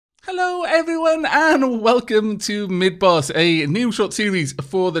Hello everyone and welcome to MidBoss, a new short series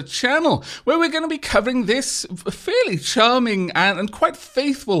for the channel where we're going to be covering this fairly charming and quite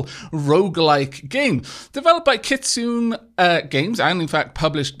faithful roguelike game developed by Kitsune Games and in fact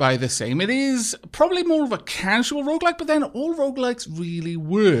published by the same. It is probably more of a casual roguelike, but then all roguelikes really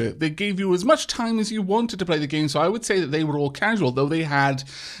were. They gave you as much time as you wanted to play the game, so I would say that they were all casual, though they had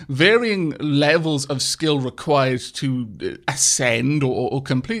varying levels of skill required to ascend or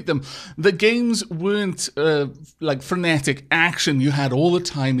complete them. The games weren't like frenetic action. You had all the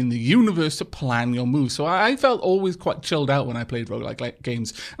time in the universe to plan your moves. So I felt always quite chilled out when I played roguelike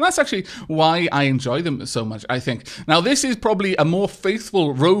games. And that's actually why I enjoy them so much, I think. Now, this is probably a more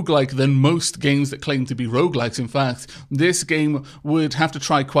faithful roguelike than most games that claim to be roguelikes. In fact, this game would have to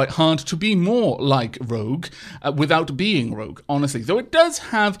try quite hard to be more like Rogue without being Rogue, honestly. Though it does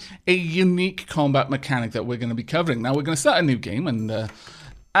have a unique combat mechanic that we're going to be covering. Now, we're going to start a new game, and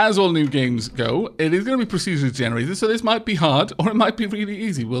as all new games go, it is going to be procedurally generated, so this might be hard, or it might be really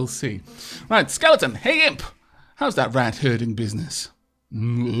easy. We'll see. Right, Skeleton. Hey, Imp. How's that rat herding business?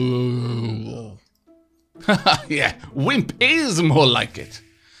 Yeah, Wimp is more like it.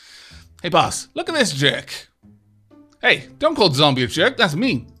 Hey, boss, look at this jerk. Hey, don't call Zombie a jerk. That's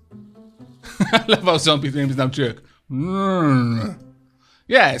me. I love how Zombie's name is now Jerk.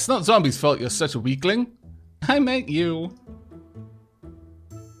 Yeah, it's not Zombie's fault you're such a weakling. I meant you.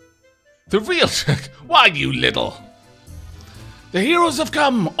 The real jerk? Why, you little? The heroes have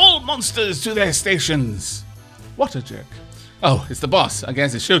come, all monsters to their stations. What a jerk. Oh, it's the boss. I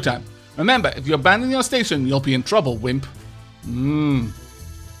guess it's showtime. Remember, if you abandon your station, you'll be in trouble, Wimp.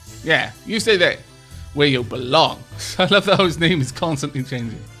 Yeah, you stay there, where you belong. I love how his name is constantly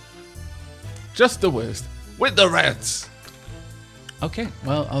changing. Just the worst. With the rats. Okay,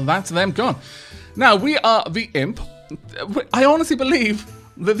 well, that's them gone. Now, we are the Imp. I honestly believe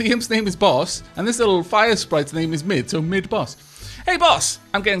that the Imp's name is Boss, and this little fire sprite's name is Mid, so Mid-Boss. Hey, Boss,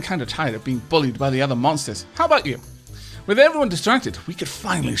 I'm getting kind of tired of being bullied by the other monsters. How about you? With everyone distracted, we could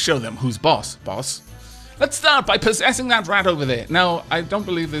finally show them who's boss. Boss. Let's start by possessing that rat over there. Now, I don't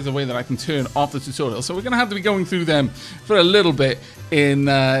believe there's a way that I can turn off the tutorial, so we're going to have to be going through them for a little bit in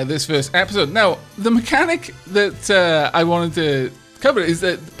this first episode. Now, the mechanic that I wanted to cover is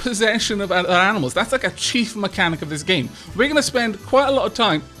the possession of other animals. That's like a chief mechanic of this game. We're going to spend quite a lot of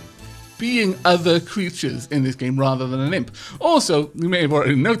time being other creatures in this game rather than an imp. Also, you may have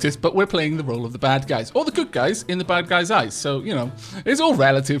already noticed, but we're playing the role of the bad guys, or the good guys in the bad guy's eyes. So, you know, it's all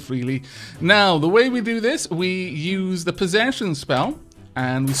relative, really. Now, the way we do this, we use the possession spell,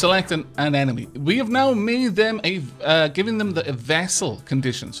 and we select an enemy. We have now made them given them the vessel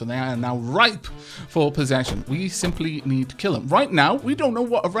condition, so they are now ripe for possession. We simply need to kill them. Right now, we don't know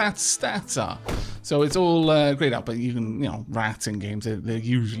what a rat's stats are, so it's all grayed out. But you know, rats in games, they're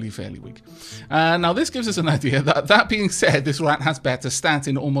usually fairly weak. Now, this gives us an idea that being said, this rat has better stats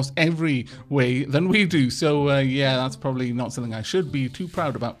in almost every way than we do. So yeah, that's probably not something I should be too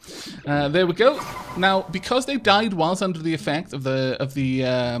proud about. There we go. Now, because they died whilst under the effect of the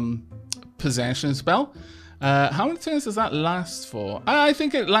possession spell. How many turns does that last for? I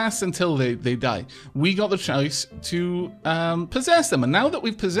think it lasts until they die. We got the choice to possess them, and now that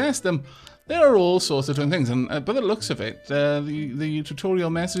we've possessed them, there are all sorts of different things. And by the looks of it, the tutorial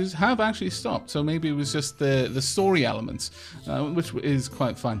messages have actually stopped. So maybe it was just the story elements, which is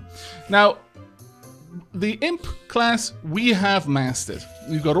quite fun. Now, the Imp class we have mastered.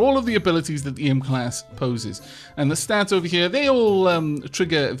 We've got all of the abilities that the Imp class poses. And the stats over here, they all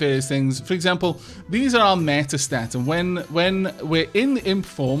trigger various things. For example, these are our meta stats. And when we're in the Imp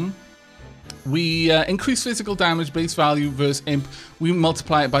form, we increase physical damage base value versus Imp. We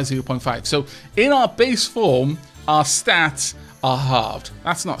multiply it by 0.5. So in our base form, our stats are halved.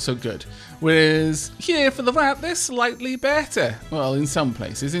 That's not so good. Whereas here for the rat, they're slightly better. Well, in some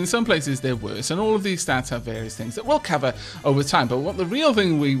places. In some places, they're worse. And all of these stats have various things that we'll cover over time. But what the real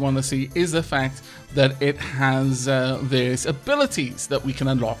thing we want to see is the fact that it has various abilities that we can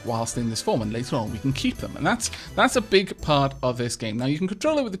unlock whilst in this form. And later on, we can keep them. And that's a big part of this game. Now, you can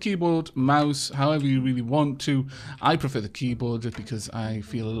control it with the keyboard, mouse, however you really want to. I prefer the keyboard just because I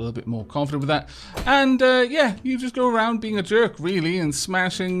feel a little bit more confident with that. And yeah, you just go around being a jerk, really, and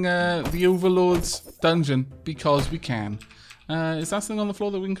smashing the Overlord's dungeon because we can. Is that something on the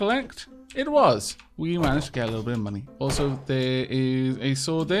floor that we can collect? It was. We managed to get a little bit of money. Also, there is a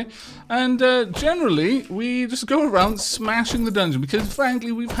sword there. And generally, we just go around smashing the dungeon because,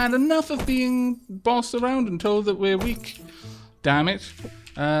 frankly, we've had enough of being bossed around and told that we're weak. Damn it.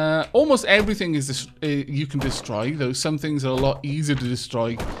 Almost everything is you can destroy, though some things are a lot easier to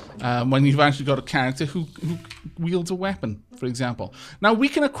destroy when you've actually got a character who wields a weapon, for example. Now, we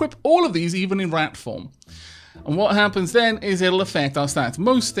can equip all of these even in rat form. And what happens then is it'll affect our stats.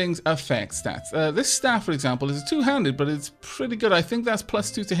 Most things affect stats. This staff, for example, is a two-handed, but it's pretty good. I think that's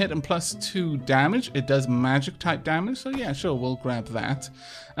 +2 to hit and +2 damage. It does magic type damage, so yeah, sure, we'll grab that.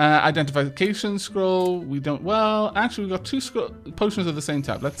 Identification scroll, we don't, well, actually we've got 2 potions of the same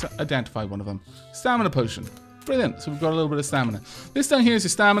type. Let's identify one of them. Stamina potion. Brilliant, so we've got a little bit of stamina. This down here is your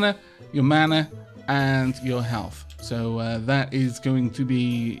stamina, your mana, and your health. So that is going to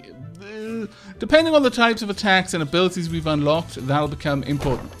be, depending on the types of attacks and abilities we've unlocked, that'll become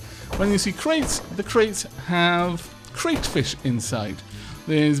important. When you see crates, the crates have crate fish inside.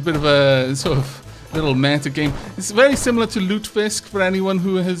 There's a bit of a sort of little meta game. It's very similar to Lootfisk for anyone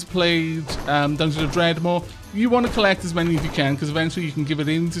who has played Dungeons of Dreadmore. You want to collect as many as you can, because eventually you can give it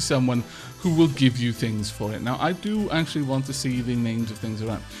in to someone who will give you things for it. Now, I do actually want to see the names of things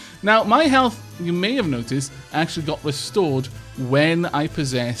around. Now, my health, you may have noticed, actually got restored when I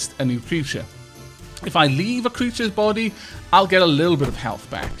possessed a new creature. If I leave a creature's body, I'll get a little bit of health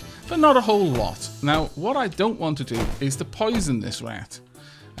back, but not a whole lot. Now, what I don't want to do is to poison this rat,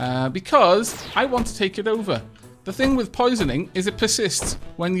 because I want to take it over. The thing with poisoning is it persists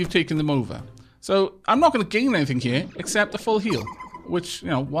when you've taken them over. So I'm not going to gain anything here except a full heal, which, you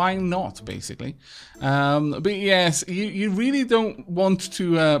know, why not, basically. But yes, you really don't want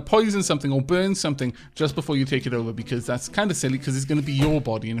to poison something or burn something just before you take it over, because that's kind of silly, because it's going to be your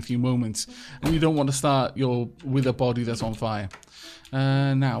body in a few moments, and you don't want to start with a body that's on fire.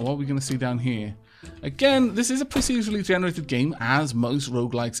 Now, what are we going to see down here? Again, this is a procedurally generated game, as most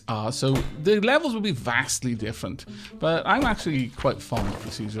roguelikes are, so the levels will be vastly different. But I'm actually quite fond of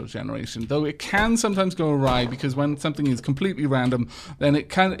procedural generation, though it can sometimes go awry, because when something is completely random, then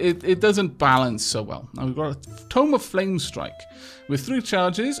it doesn't balance so well. Now we've got a Tome of Flame Strike with 3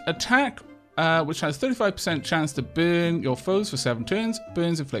 charges, attack, which has 35% chance to burn your foes for 7 turns.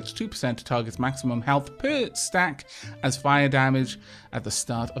 Burns inflicts 2% to target's maximum health per stack as fire damage at the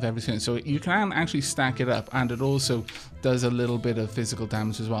start of every turn. So you can actually stack it up, and it also does a little bit of physical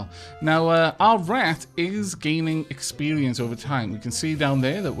damage as well. Now, our rat is gaining experience over time. We can see down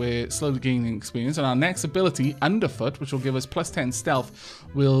there that we're slowly gaining experience, and our next ability, Underfoot, which will give us +10 stealth,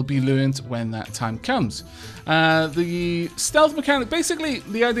 will be learned when that time comes. The stealth mechanic, basically,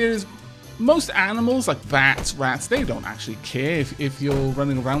 the idea is, most animals, like bats, rats, they don't actually care if you're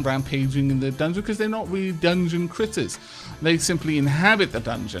running around rampaging in the dungeon, because they're not really dungeon critters. They simply inhabit the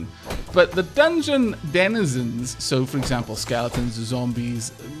dungeon. But the dungeon denizens, so for example skeletons,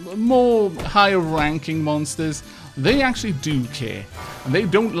 zombies, more higher ranking monsters, they actually do care. And they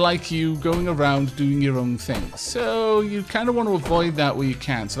don't like you going around doing your own thing. So you kind of want to avoid that where you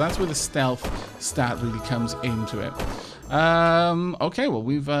can. So that's where the stealth stat really comes into it. Okay, well,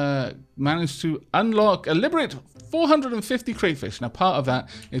 we've managed to liberate 450 crayfish. Now, part of that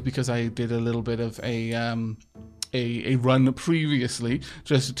is because I did a little bit of a run previously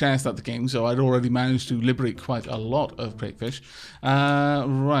just to test out the game, so I'd already managed to liberate quite a lot of crayfish.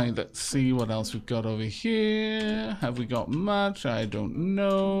 Right, let's see what else we've got over here. Have we got much? I don't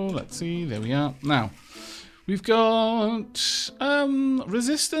know. Let's see. There we are. Now, we've got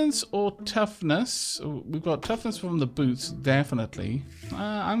resistance or toughness. We've got toughness from the boots, definitely.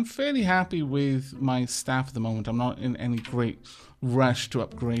 I'm fairly happy with my staff at the moment. I'm not in any great rush to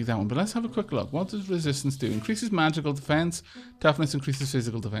upgrade that one, but let's have a quick look. What does resistance do? Increases magical defense. Toughness increases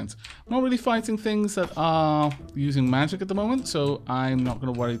physical defense. I'm not really fighting things that are using magic at the moment, so I'm not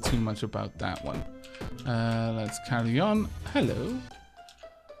going to worry too much about that one. Let's carry on. Hello.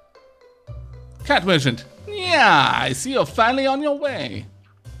 Cat merchant. Yeah, I see you're finally on your way.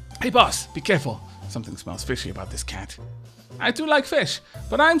 Hey boss, be careful. Something smells fishy about this cat. I do like fish,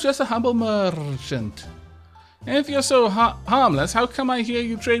 but I'm just a humble merchant. If you're so harmless, how come I hear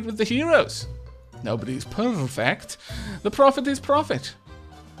you trade with the heroes? Nobody's perfect. The profit is profit.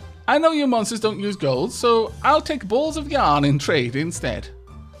 I know you monsters don't use gold, so I'll take balls of yarn in trade instead.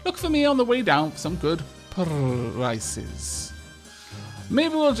 Look for me on the way down for some good prices.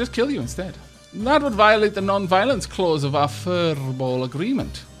 Maybe we'll just kill you instead. That would violate the non-violence clause of our furball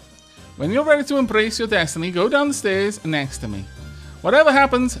agreement. When you're ready to embrace your destiny, go down the stairs next to me. Whatever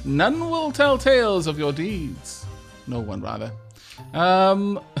happens, none will tell tales of your deeds. No one, rather.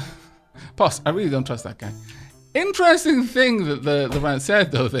 Boss, I really don't trust that guy. Interesting thing that the rat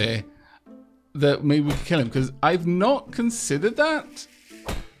said, though, there, that maybe we could kill him, because I've not considered that.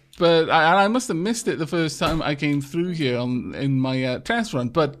 But I must have missed it the first time I came through here in my test run.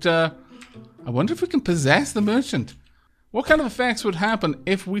 But I wonder if we can possess the merchant. What kind of effects would happen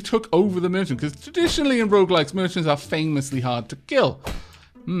if we took over the merchant? Because traditionally in roguelikes, merchants are famously hard to kill.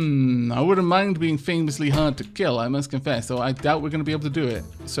 I wouldn't mind being famously hard to kill, I must confess, though I doubt we're going to be able to do it,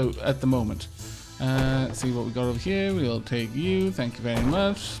 so at the moment. Let's see what we got over here. We'll take you, thank you very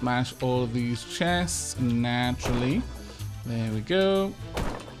much. Smash all of these chests, naturally. There we go.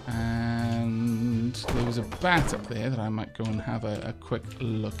 And there was a bat up there that I might go and have a quick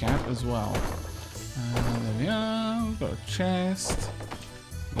look at as well. There we are, we've got a chest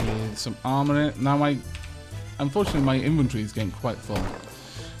with some armor in it. Now unfortunately my inventory is getting quite full.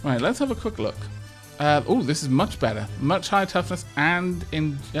 Right, let's have a quick look. Oh, this is much better. Much higher toughness and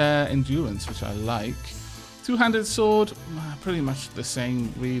endurance, which I like. Two-handed sword, pretty much the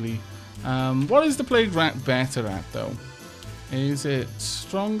same, really. What is the plague rat better at, though? Is it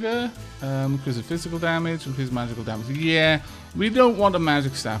stronger? Because of physical damage and because of magical damage. Yeah, we don't want a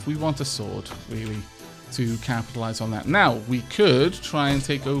magic staff. We want a sword, really, to capitalize on that. Now, we could try and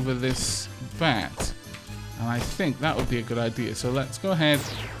take over this bat. And I think that would be a good idea. So let's go ahead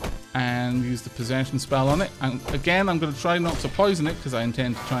and use the possession spell on it. And again, I'm going to try not to poison it because I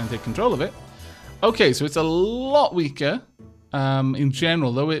intend to try and take control of it. Okay, so it's a lot weaker in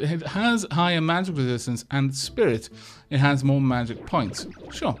general, though it has higher magic resistance and spirit. It has more magic points.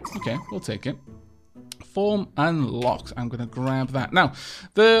 Sure, okay, we'll take it. Form unlocked. I'm going to grab that. Now,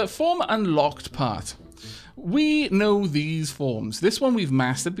 the form unlocked part. We know these forms. This one we've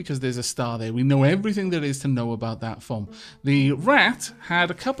mastered because there's a star there. We know everything there is to know about that form. The rat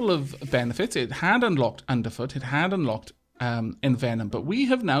had a couple of benefits. It had unlocked Underfoot. It had unlocked Envenom. But we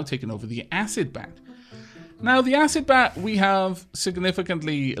have now taken over the Acid Bat. Now, the Acid Bat we have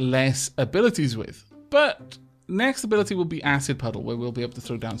significantly less abilities with. But next ability will be Acid Puddle, where we'll be able to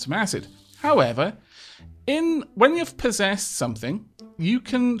throw down some acid. However, when you've possessed something, you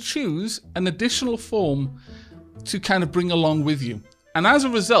can choose an additional form to kind of bring along with you. And as a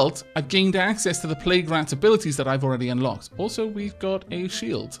result, I've gained access to the Plague Rat's abilities that I've already unlocked. Also, we've got a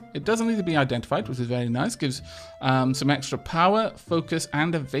shield. It doesn't need to be identified, which is very nice. Gives some extra power, focus,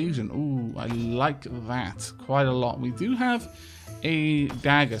 and evasion. Ooh, I like that quite a lot. We do have a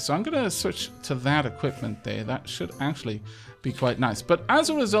dagger, so I'm going to switch to that equipment there. That should actually be quite nice. But as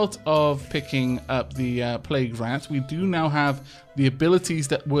a result of picking up the Plague Rat, we do now have the abilities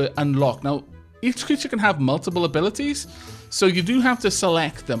that were unlocked. Now, each creature can have multiple abilities, so you do have to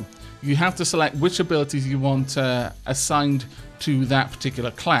select them. You have to select which abilities you want assigned to that particular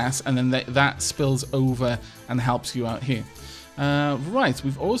class, and then that spills over and helps you out here. Right,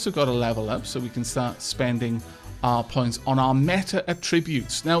 we've also got a level up, so we can start spending our points on our meta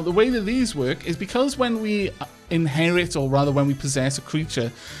attributes. Now, the way that these work is because when we inherit, or rather when we possess a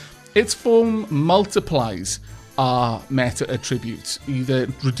creature, its form multiplies our meta attributes, either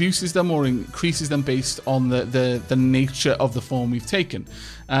reduces them or increases them based on the nature of the form we've taken.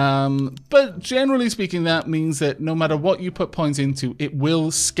 But generally speaking, that means that no matter what you put points into, it will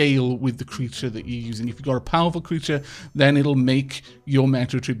scale with the creature that you're using. If you've got a powerful creature, then it'll make your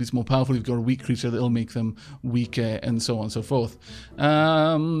meta attributes more powerful. If you've got a weak creature, it'll make them weaker, and so on and so forth.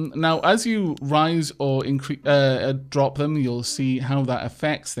 Now, as you rise or drop them, you'll see how that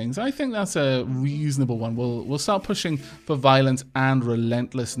affects things. I think that's a reasonable one. We'll start pushing for violence and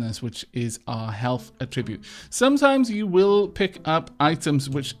relentlessness, which is our health attribute. Sometimes you will pick up items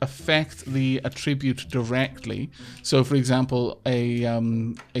which affect the attribute directly. So, for example,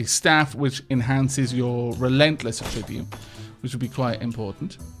 a staff which enhances your relentless attribute, which would be quite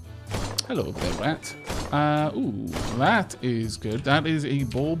important. Hello there, rat. Ooh, that is good. That is a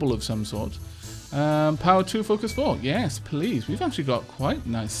bauble of some sort. Power 2, focus 4. Yes, please. We've actually got quite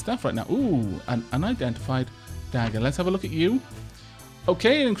nice stuff right now. Ooh, an unidentified dagger. Let's have a look at you.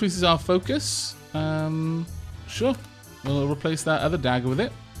 Okay, it increases our focus. Sure. We'll replace that other dagger with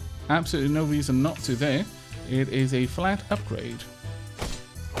it. Absolutely no reason not to there. It is a flat upgrade.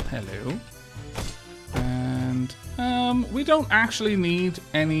 Hello. And we don't actually need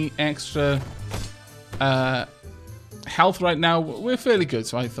any extra health right now. We're fairly good,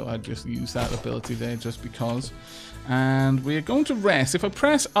 so I thought I'd just use that ability there just because. And we're going to rest. If I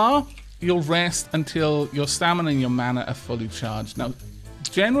press R, you'll rest until your stamina and your mana are fully charged. Now,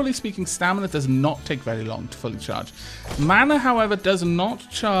 generally speaking, stamina does not take very long to fully charge. Mana, however, does not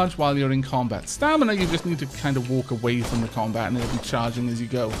charge while you're in combat. Stamina, you just need to kind of walk away from the combat and it'll be charging as you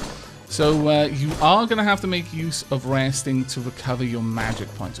go. So you are going to have to make use of resting to recover your magic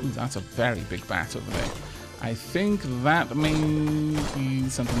points. Ooh, that's a very big bat over there. I think that may be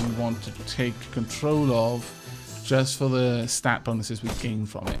something we want to take control of just for the stat bonuses we gain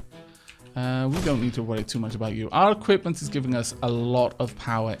from it. We don't need to worry too much about you. Our equipment is giving us a lot of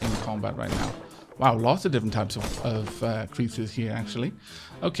power in combat right now. Wow, lots of different types of creatures here, actually.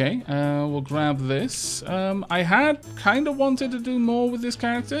 Okay, we'll grab this. I had kind of wanted to do more with this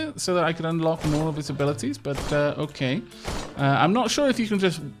character so that I could unlock more of its abilities, but okay. I'm not sure if you can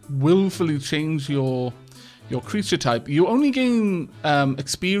just willfully change your creature type. You only gain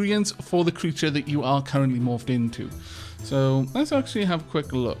experience for the creature that you are currently morphed into. So let's actually have a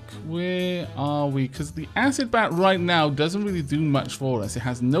quick look. Where are we? Because the acid bat right now doesn't really do much for us. It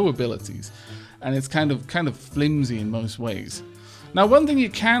has no abilities, and it's kind of flimsy in most ways. Now, one thing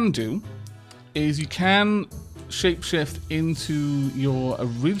you can do is you can shapeshift into your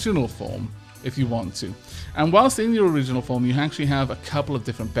original form if you want to. And whilst in your original form, you actually have a couple of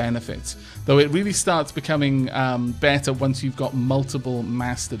different benefits, though it really starts becoming better once you've got multiple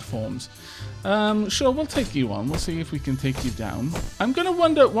mastered forms. Sure, we'll take you on. We'll see if we can take you down. I'm going to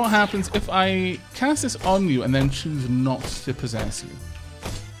wonder what happens if I cast this on you and then choose not to possess you.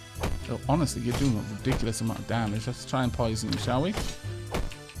 Oh, honestly, you're doing a ridiculous amount of damage. Let's try and poison you, shall we?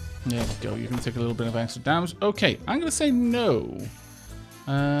 There we go. You can take a little bit of extra damage. Okay, I'm going to say no.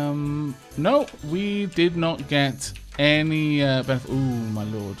 No, we did not get any benefit. Ooh, my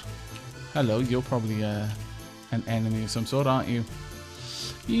lord. Hello, you're probably an enemy of some sort, aren't you?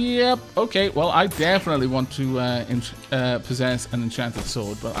 Yep, okay, well, I definitely want to possess an enchanted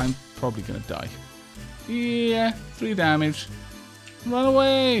sword, but I'm probably going to die. Yeah, 3 damage. Run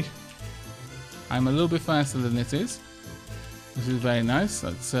away! I'm a little bit faster than it is. This is very nice.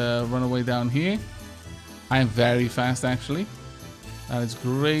 Let's run away down here. I am very fast, actually. That is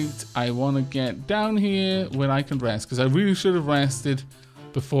great. I want to get down here where I can rest, because I really should have rested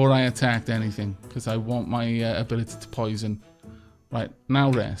before I attacked anything, because I want my ability to poison. Right,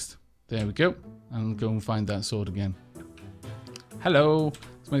 now rest. There we go. And go and find that sword again. Hello.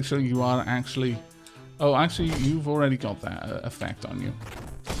 Let's make sure you are actually... Oh, actually, you've already got that effect on you.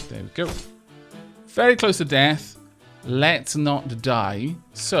 There we go. Very close to death. Let's not die.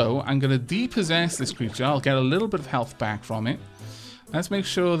 So, I'm going to depossess this creature. I'll get a little bit of health back from it. Let's make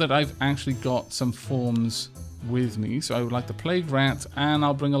sure that I've actually got some forms with me. So, I would like the Plague Rat, and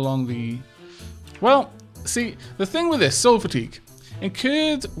I'll bring along the... Well, see, the thing with this, Soul Fatigue.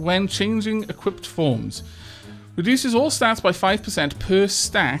 Incurred when changing equipped forms. Reduces all stats by 5% per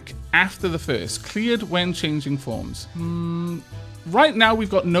stack after the first. Cleared when changing forms. Right now we've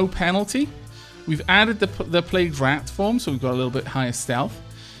got no penalty. We've added the Plagued Rat form, so we've got a little bit higher stealth.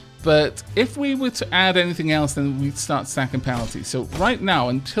 But if we were to add anything else, then we'd start stacking penalties. So right now,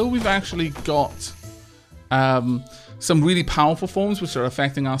 until we've actually got some really powerful forms which are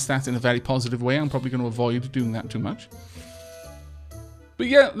affecting our stats in a very positive way, I'm probably going to avoid doing that too much. But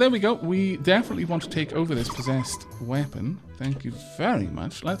yeah, there we go. We definitely want to take over this possessed weapon. Thank you very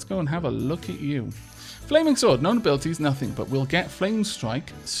much. Let's go and have a look at you. Flaming Sword, known abilities, nothing, but we'll get Flame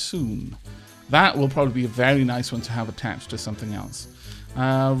Strike soon. That will probably be a very nice one to have attached to something else.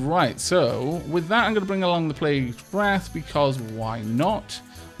 Right, so with that, I'm going to bring along the Plagued Breath, because why not?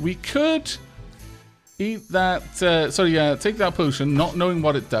 We could eat that, take that potion, not knowing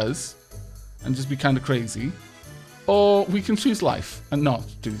what it does, and just be kind of crazy. Or we can choose life and not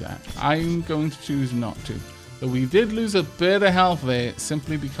do that. I'm going to choose not to. But we did lose a bit of health there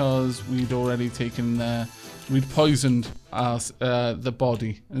simply because we'd already taken, we'd poisoned us, the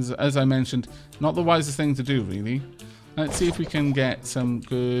body. As I mentioned, not the wisest thing to do, really. Let's see if we can get some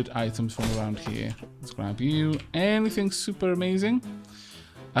good items from around here. Let's grab you. Anything super amazing?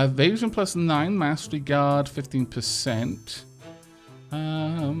 Evasion plus 9, Mastery Guard 15%.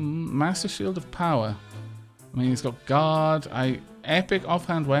 Master Shield of Power. I mean, he's got guard, epic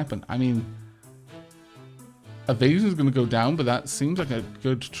offhand weapon. I mean, evasion is going to go down, but that seems like a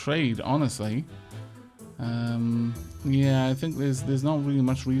good trade, honestly. Yeah, I think there's not really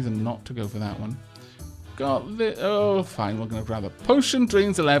much reason not to go for that one. Got the... Oh, fine, we're going to grab a potion,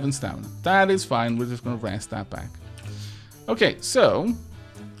 drains 11 stamina. That is fine, we're just going to rest that back. Okay, so...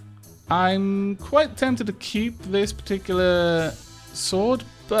 I'm quite tempted to keep this particular sword,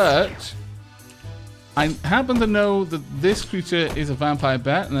 but... I happen to know that this creature is a vampire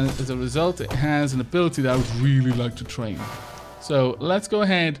bat, and as a result, it has an ability that I would really like to train. So let's go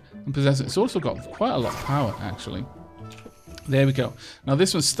ahead and possess it. It's also got quite a lot of power, actually. There we go. Now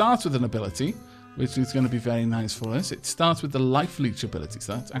this one starts with an ability, which is going to be very nice for us. It starts with the Life Leech ability,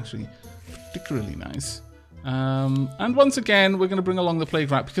 so that's actually particularly nice. And once again, we're going to bring along the Plague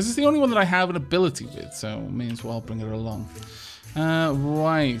Rat, because it's the only one that I have an ability with, so may as well bring it along.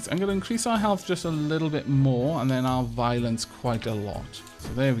 Right, I'm going to increase our health just a little bit more, and then our violence quite a lot. So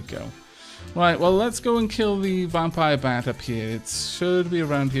there we go. Right, well, let's go and kill the vampire bat up here. It should be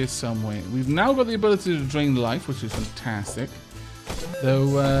around here somewhere. We've now got the ability to drain life, which is fantastic.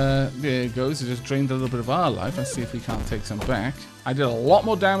 Though, there it goes. It just drained a little bit of our life. Let's see if we can't take some back. I did a lot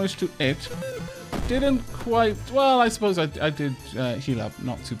more damage to it. Didn't quite... Well, I suppose I did heal up.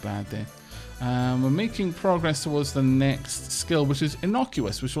 Not too bad there. We're making progress towards the next skill, which is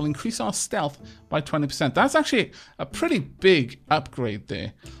Innocuous, which will increase our stealth by 20%. That's actually a pretty big upgrade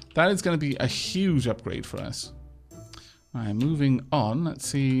there. That is going to be a huge upgrade for us. Alright, moving on. Let's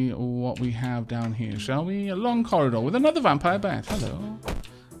see what we have down here, shall we? A long corridor with another vampire bat. Hello.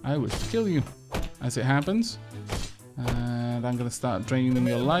 I wish to kill you, as it happens. And I'm going to start draining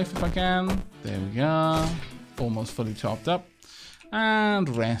your life if I can. There we are. Almost fully topped up. And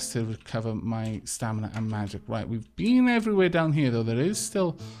rest to recover my stamina and magic. Right, we've been everywhere down here, though. There is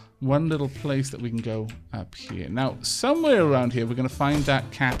still one little place that we can go up here. Now, somewhere around here, we're going to find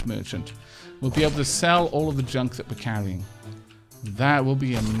that cat merchant. We'll be able to sell all of the junk that we're carrying. That will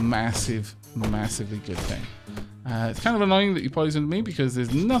be a massive, massively good thing. It's kind of annoying that you poisoned me because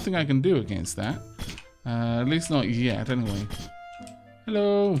there's nothing I can do against that. At least not yet, anyway.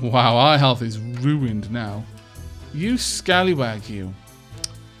 Hello. Wow, our health is ruined now. You scallywag, you.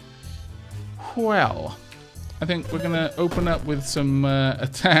 Well, I think we're going to open up with some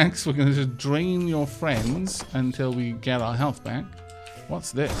attacks. We're going to just drain your friends until we get our health back.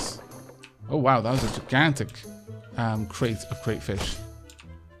 What's this? Oh, wow, that was a gigantic crate of crayfish.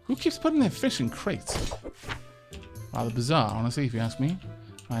 Who keeps putting their fish in crates? Rather bizarre, honestly, if you ask me.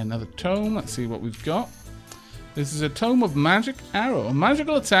 Right, another tome. Let's see what we've got. This is a tome of magic arrow. A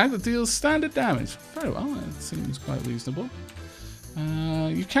magical attack that deals standard damage. Very well, it seems quite reasonable.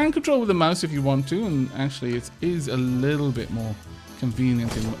 You can control with the mouse if you want to, and actually it is a little bit more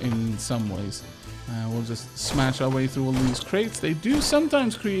convenient in some ways. We'll just smash our way through all these crates. They do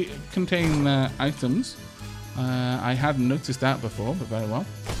sometimes contain items. I hadn't noticed that before, but very well.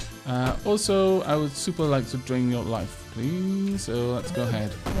 Also, I would super like to drain your life, please. So let's go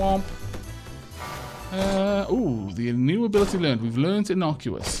ahead. Womp. Ooh, the new ability learned. We've learned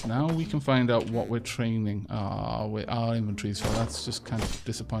Innocuous. Now we can find out what we're training our inventories for. That's just kind of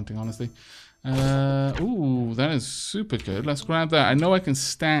disappointing, honestly. Ooh, that is super good. Let's grab that. I know I can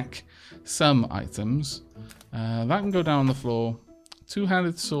stack some items. That can go down on the floor.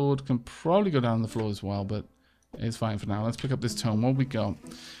 Two-handed sword can probably go down on the floor as well, but it's fine for now. Let's pick up this tome. What have we got?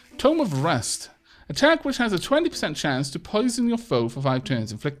 Tome of Rust. Attack which has a 20% chance to poison your foe for 5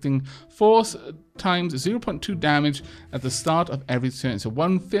 turns, inflicting 4 times 0.2 damage at the start of every turn. So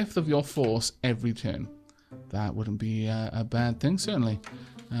 1/5 of your force every turn. That wouldn't be a bad thing, certainly.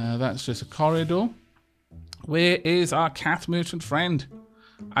 That's just a corridor. Where is our cat merchant friend?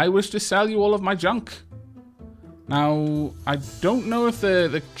 I wish to sell you all of my junk. Now, I don't know if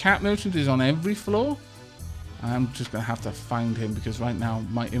the cat merchant is on every floor. I'm just going to have to find him because right now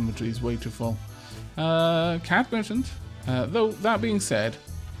my inventory is way too full. Cat merchant. Though, that being said,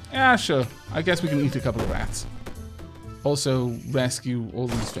 yeah, sure. I guess we can eat a couple of rats. Also, rescue all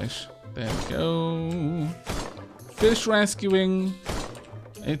these fish. There we go. Fish rescuing.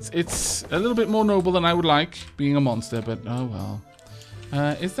 It's a little bit more noble than I would like, being a monster, but oh well.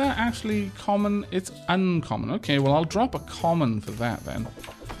 Is that actually common? It's uncommon. Okay, well, I'll drop a common for that then.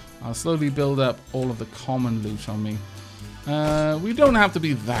 I'll slowly build up all of the common loot on me. We don't have to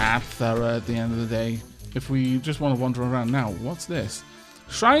be that thorough at the end of the day. If we just want to wander around. Now, what's this?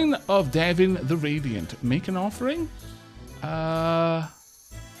 Shrine of Devin the Radiant. Make an offering? I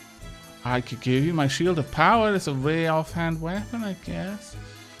could give you my Shield of Power. It's a rare offhand weapon, I guess.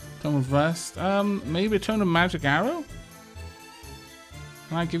 Tome of Rust. Maybe a Tome of Magic Arrow?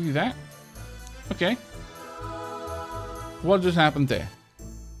 Can I give you that? Okay. What just happened there?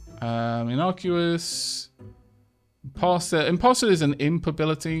 Innocuous. Imposter. Imposter is an imp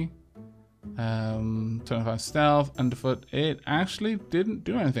ability. 25 stealth. Underfoot. It actually didn't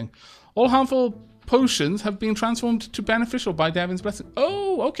do anything. All harmful potions have been transformed to beneficial by Devin's blessing.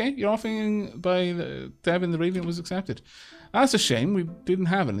 Oh, okay. Your offering by Devin the Radiant was accepted. That's a shame. We didn't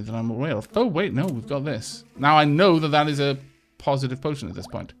have any that I'm aware of. Oh, wait. No, we've got this. Now I know that that is a positive potion at this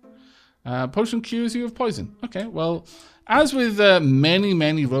point. Potion cures you of poison. Okay, well, as with many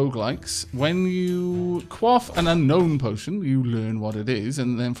roguelikes, when you quaff an unknown potion, you learn what it is,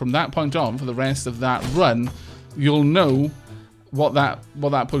 and then from that point on, for the rest of that run, you'll know what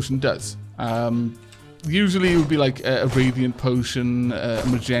that potion does. Usually it would be like a radiant potion, a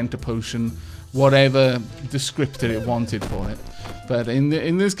magenta potion, whatever descriptor it wanted for it. But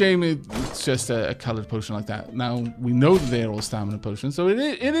in this game, it's just a coloured potion like that. Now, we know that they're all stamina potions, so it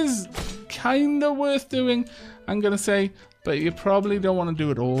is kind of worth doing, I'm going to say, but you probably don't want to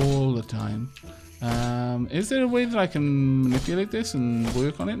do it all the time. Is there a way that I can manipulate this and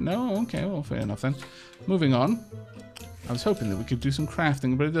work on it? No? Okay, well, fair enough then. Moving on. I was hoping that we could do some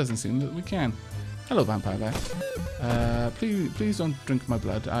crafting, but it doesn't seem that we can. Hello, Vampire Bear. Please don't drink my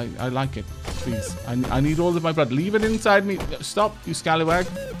blood. I like it. Please. I need all of my blood. Leave it inside me. Stop, you scallywag.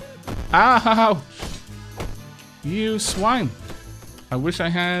 Ow! You swine. I wish I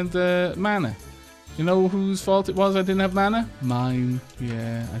had mana. You know whose fault it was I didn't have mana? Mine.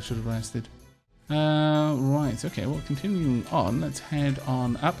 Yeah, I should have rested. Right, okay, well, continuing on, let's head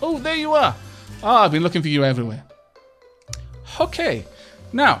on up. Oh, there you are! Oh, I've been looking for you everywhere. Okay,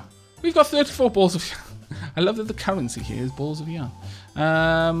 now, we've got 34 balls of yarn. I love that the currency here is balls of yarn.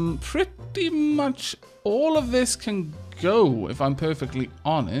 Pretty much all of this can go, if I'm perfectly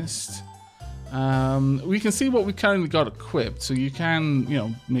honest. We can see what we currently got equipped, so you can, you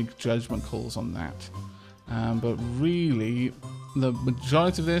know, make judgment calls on that. But really, the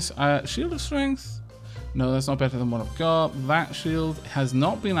majority of this, Shield of Strength, no, that's not better than what I've got. That shield has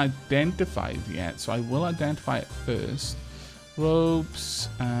not been identified yet, so I will identify it first. Ropes,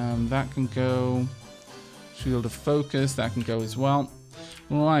 that can go. Shield of Focus, that can go as well.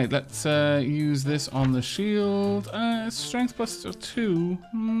 Right, let's use this on the shield. Strength plus 2.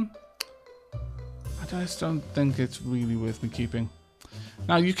 I just don't think it's really worth me keeping.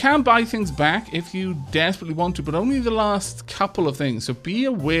 Now, you can buy things back if you desperately want to, but only the last couple of things, so be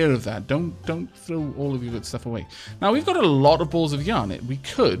aware of that. Don't throw all of your good stuff away. Now, we've got a lot of balls of yarn. We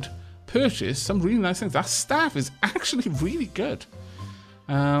could purchase some really nice things. That staff is actually really good.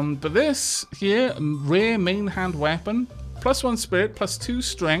 But this here, rare main hand weapon, +1 spirit, +2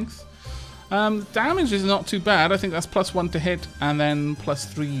 strength. Damage is not too bad. I think that's +1 to hit, and then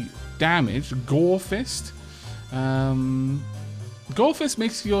 +3 damage. Gore Fist. Gore Fist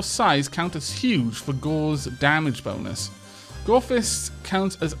makes your size count as huge for Gore's damage bonus. Gore Fist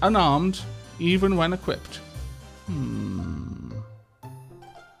counts as unarmed even when equipped.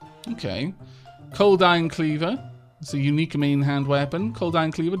 Okay. Cold Iron Cleaver. It's a unique main hand weapon. Cold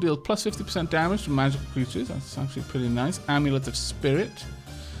Iron Cleaver deals +50% damage to magical creatures. That's actually pretty nice. Amulet of Spirit.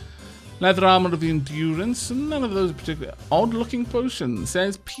 Leather Armor of the Endurance. None of those are particularly odd looking potions.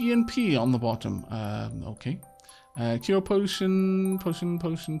 Says P&P on the bottom. Okay. Cure Potion, Potion.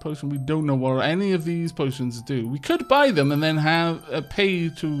 We don't know what any of these potions do. We could buy them and then have pay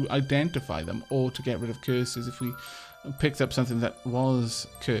to identify them, or to get rid of curses if we picked up something that was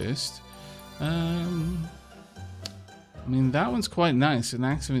cursed. I mean, that one's quite nice. An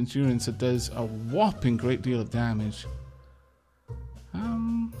Axe of Endurance that does a whopping great deal of damage.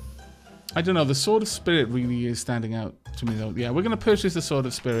 I don't know. The Sword of Spirit really is standing out to me, though. Yeah, we're going to purchase the Sword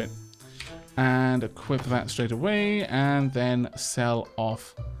of Spirit and equip that straight away, and then sell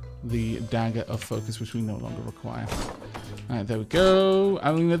off the Dagger of Focus, which we no longer require. Alright, there we go.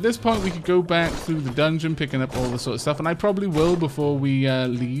 I mean, at this point, we could go back through the dungeon, picking up all the sort of stuff, and I probably will before we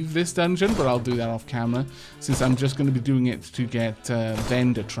leave this dungeon, but I'll do that off camera, since I'm just going to be doing it to get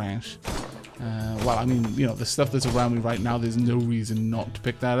vendor trash. Well, I mean, you know, the stuff that's around me right now, there's no reason not to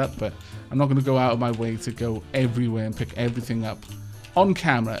pick that up, but I'm not going to go out of my way to go everywhere and pick everything up. On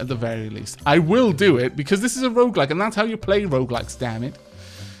camera, at the very least. I will do it, because this is a roguelike, and that's how you play roguelikes, damn it.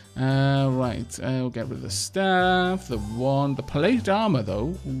 Right, we'll get rid of the staff, the wand, the plate armor,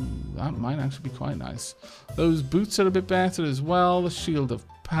 though. Ooh, that might actually be quite nice. Those boots are a bit better as well. The shield of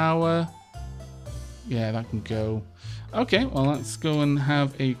power. Yeah, that can go. Okay, well, let's go and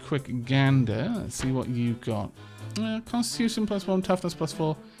have a quick gander. Let's see what you got. Constitution +1, toughness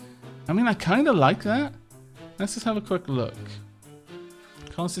 +4. I mean, I kind of like that. Let's just have a quick look.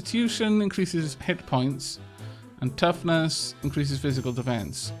 Constitution increases hit points, and toughness increases physical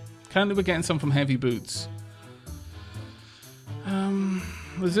defense. Currently we're getting some from heavy boots.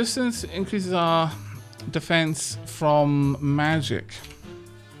 Resistance increases our defense from magic.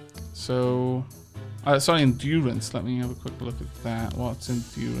 So, sorry, endurance. Let me have a quick look at that. What's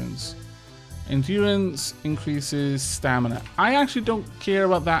endurance? Endurance increases stamina. I actually don't care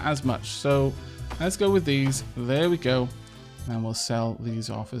about that as much, so let's go with these. There we go. And we'll sell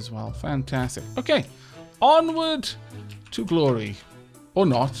these off as well. Fantastic. Okay, onward to glory. Or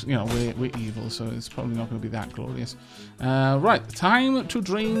not, you know, we're evil, so it's probably not going to be that glorious. Right, time to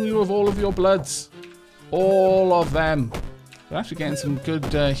drain you of all of your bloods. All of them. We're actually getting some good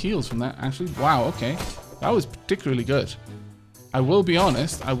heals from that, actually. Wow, okay. That was particularly good. I will be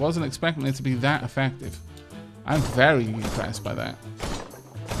honest, I wasn't expecting it to be that effective. I'm very impressed by that.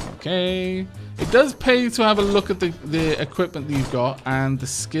 Okay. It does pay to have a look at the equipment that you've got and the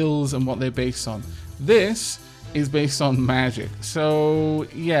skills and what they're based on. This is based on magic. So,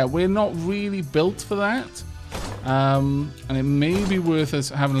 yeah, we're not really built for that. And it may be worth us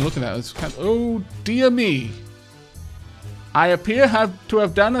having a look at that. Oh, dear me. I appear to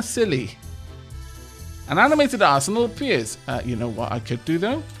have done a silly. An animated arsenal appears. You know what I could do,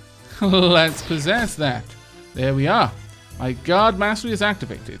 though? Let's possess that. There we are. My guard mastery is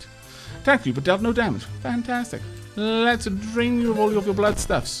activated. Attacked you, but dealt no damage. Fantastic. Let's drain you of all of your blood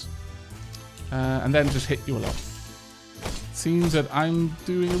stuffs. And then just hit you a lot. Seems that I'm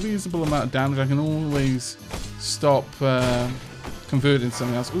doing a reasonable amount of damage. I can always stop converting to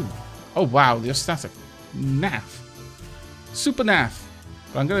something else. Ooh. Oh, wow. Your stats are naff. Super naff.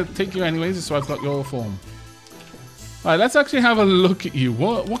 But I'm going to take you anyways, so I've got your form. Alright, let's actually have a look at you.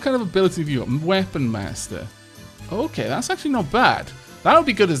 What kind of ability have you got? Weapon Master. Okay, that's actually not bad. That would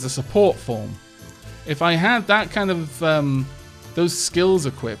be good as a support form. If I had that kind of, those skills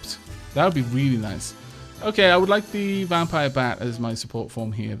equipped, that would be really nice. Okay, I would like the Vampire Bat as my support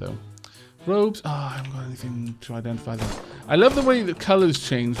form here, though. Robes. Oh, I haven't got anything to identify them. I love the way the colors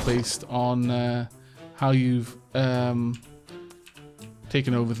change based on how you've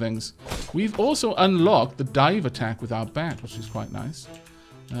taken over things. We've also unlocked the dive attack with our bat, which is quite nice.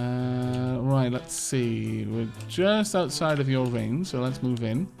 Right, let's see. We're just outside of your range, so let's move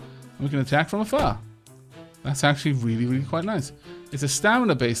in. We can attack from afar. That's actually really, really quite nice. It's a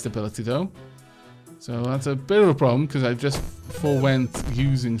stamina-based ability, though. So that's a bit of a problem, because I just forewent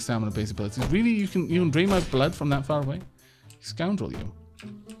using stamina-based abilities. Really, you can drain my blood from that far away? Scoundrel, you.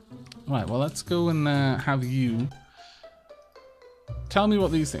 Alright, well, let's go and have you tell me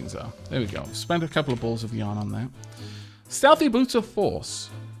what these things are. There we go. Spent a couple of balls of yarn on that. Stealthy Boots of Force.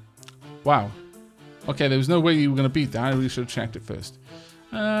 Wow. Okay, there was no way you were going to beat that. I really should have checked it first.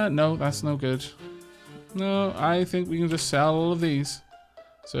 No, that's no good. No, I think we can just sell all of these.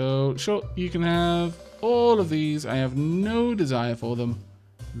 So, sure, you can have all of these. I have no desire for them.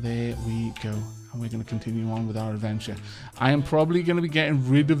 There we go. And we're going to continue on with our adventure. I am probably going to be getting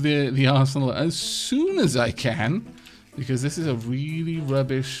rid of the arsenal as soon as I can. Because this is a really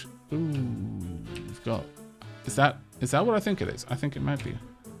rubbish... Ooh, we've got... Is that what I think it is? I think it might be.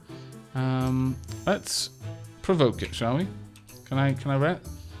 Let's provoke it, shall we? Can I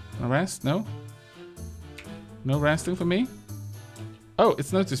rest? No? No resting for me? Oh,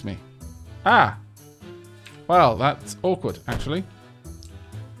 it's noticed me. Ah! Well, that's awkward, actually.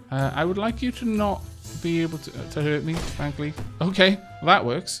 I would like you to not be able to hurt me, frankly. Okay, well, that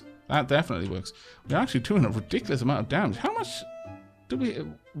works. That definitely works. We're actually doing a ridiculous amount of damage. How much do we...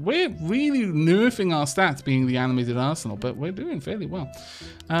 We're really nerfing our stats being the animated arsenal, but we're doing fairly well.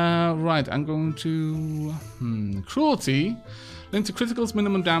 Right, I'm going to... Cruelty. Linked to criticals,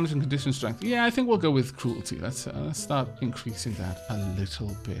 minimum damage, and condition strength. Yeah, I think we'll go with cruelty. Let's start increasing that a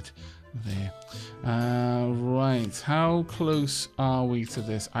little bit there. Right, how close are we to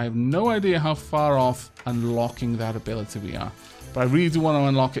this? I have no idea how far off unlocking that ability we are. But I really do want to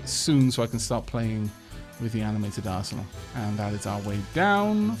unlock it soon so I can start playing with the animated arsenal. And that is our way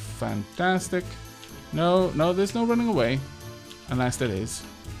down. Fantastic. No, there's no running away. Unless there is.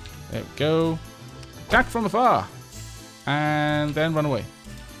 There we go. Attack from afar. And then run away.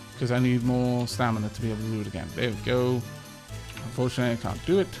 Because I need more stamina to be able to do it again. There we go. Unfortunately, I can't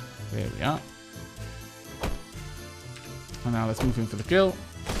do it. There we are. And now let's move in for the kill.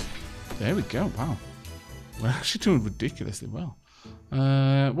 There we go. Wow. We're actually doing ridiculously well.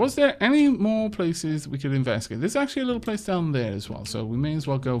 Was there any more places we could investigate? There's actually a little place down there as well. So we may as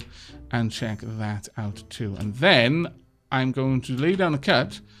well go and check that out too. And then I'm going to lay down a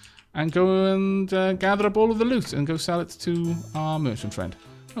cut and go and gather up all of the loot and go sell it to our merchant friend.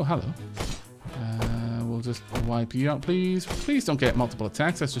 Oh, hello. We'll just wipe you out, please. Please don't get multiple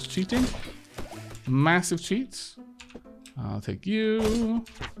attacks. That's just cheating. Massive cheats. I'll take you.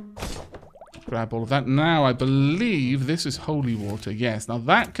 Grab all of that. Now, I believe this is holy water. Yes. Now,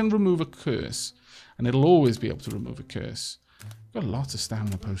 that can remove a curse. And it'll always be able to remove a curse. Got lots of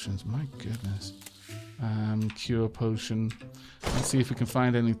stamina potions. My goodness. Cure potion. Let's see if we can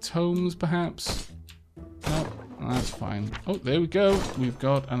find any tomes, perhaps. No, that's fine. Oh, there we go. We've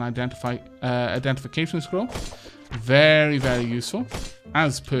got an identification scroll. Very, very useful.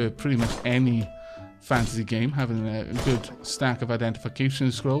 As per pretty much any fantasy game, having a good stack of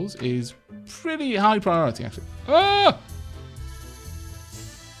identification scrolls is pretty high priority, actually. Ah!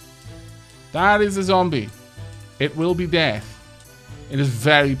 That is a zombie. It will be death. It is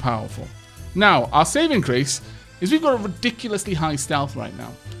very powerful. Now, our saving grace is we've got a ridiculously high stealth right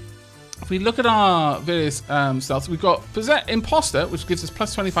now. If we look at our various stealths, we've got Imposter, which gives us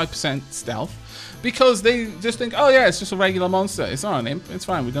plus 25% stealth, because they just think, oh yeah, it's just a regular monster. It's not an imp. It's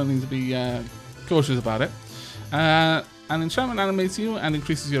fine. We don't need to be cautious about it. And Enchantment animates you and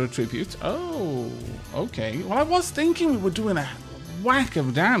increases your attribute. Oh, okay. Well, I was thinking we were doing a whack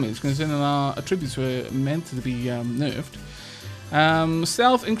of damage, considering our attributes were meant to be nerfed.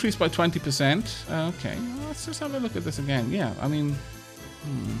 Stealth increased by 20%. Okay, well, let's just have a look at this again. Yeah, I mean,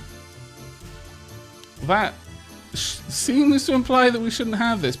 that seems to imply that we shouldn't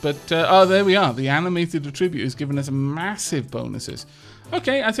have this, but oh, there we are. The animated attribute is giving us massive bonuses.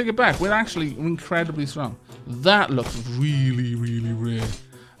 Okay, I take it back. We're actually incredibly strong. That looks really, really rare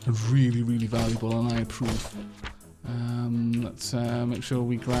and really, really valuable, and I approve. Let's make sure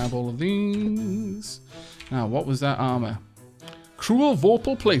we grab all of these. Now, what was that armor? Cruel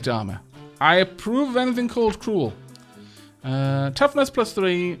Vorpal Plate Armor. I approve of anything called cruel. Toughness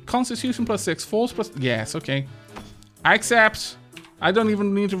 +3, Constitution +6, Force +... Yes, okay. I accept. I don't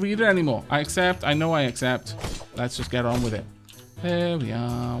even need to read it anymore. I accept. I know I accept. Let's just get on with it. There we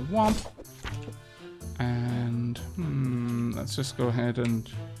are. Womp. And... let's just go ahead and...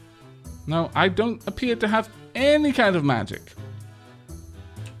 No, I don't appear to have any kind of magic.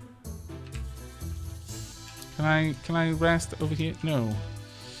 Can I rest over here? No.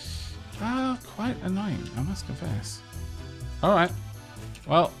 Ah, quite annoying, I must confess. Alright.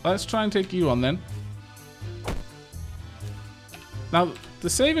 Well, let's try and take you on then. Now,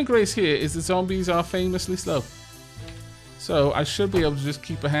 the saving grace here is the zombies are famously slow. So, I should be able to just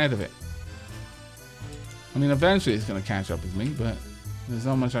keep ahead of it. I mean, eventually it's going to catch up with me, but there's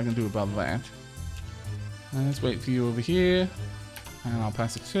not much I can do about that. And let's wait for you over here. And I'll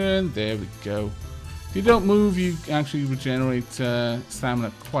pass a turn. There we go. If you don't move, you actually regenerate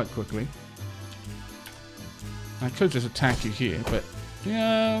stamina quite quickly. I could just attack you here, but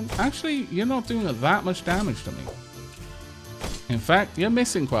yeah, actually, you're not doing that much damage to me. In fact, you're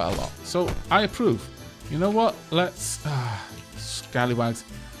missing quite a lot. So, I approve. You know what? Let's... scallywags.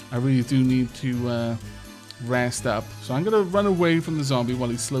 I really do need to rest up. So I'm going to run away from the zombie while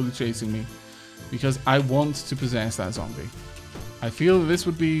he's slowly chasing me. Because I want to possess that zombie. I feel that this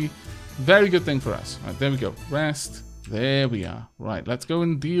would be a very good thing for us. Right, there we go. Rest. There we are. Right, let's go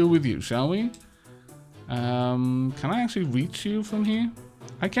and deal with you, shall we? Can I actually reach you from here?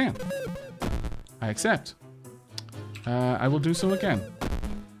 I can. I accept. I will do so again.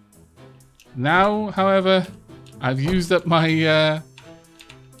 Now, however, I've used up my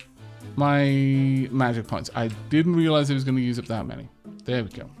my magic points. I didn't realize I was going to use up that many. There we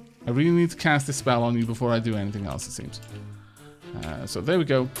go. I really need to cast a spell on you before I do anything else, it seems. So there we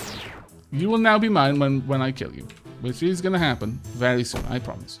go. You will now be mine when I kill you, which is going to happen very soon, I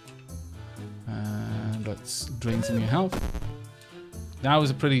promise. Let's drain some of your health. That was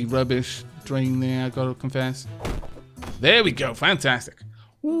a pretty rubbish drain there, I gotta confess. There we go, fantastic.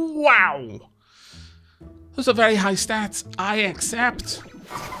 Wow! Those are very high stats. I accept.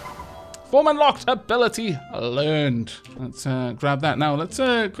 Form unlocked, ability learned. Let's grab that. Now, let's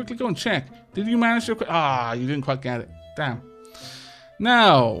quickly go and check. Did you manage to... Ah, you didn't quite get it. Damn.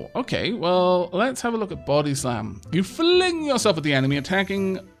 Now, okay, well, let's have a look at Body Slam. You fling yourself at the enemy,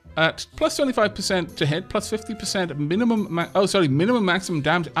 attacking at plus 25% to hit, plus 50% minimum... minimum maximum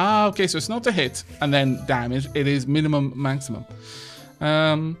damage. Ah, okay, so it's not to hit and then damage. It is minimum maximum.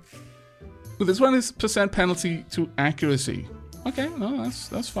 With this 20% penalty to accuracy. Okay, no,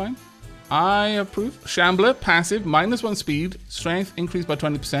 that's fine. I approve. Shambler, passive, -1 speed, strength increased by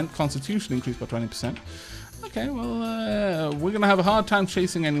 20%, constitution increased by 20%. Okay, well, we're going to have a hard time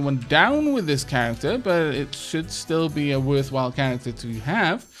chasing anyone down with this character, but it should still be a worthwhile character to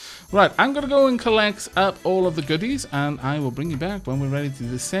have. Right, I'm going to go and collect up all of the goodies, and I will bring you back when we're ready to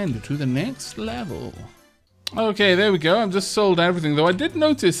descend to the next level. Okay, there we go. I've just sold everything, though I did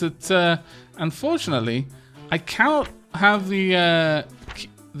notice that, unfortunately, I cannot have the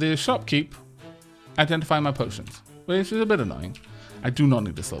shopkeep identify my potions, which is a bit annoying. I do not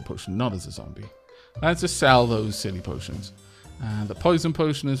need a slow potion, not as a zombie. Let's just sell those silly potions. The poison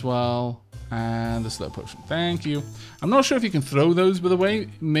potion as well, and the slow potion. Thank you. I'm not sure if you can throw those, by the way.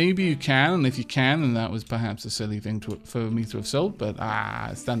 Maybe you can, and if you can, then that was perhaps a silly thing for me to have sold, but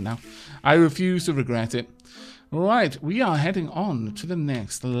it's done now. I refuse to regret it. Right, we are heading on to the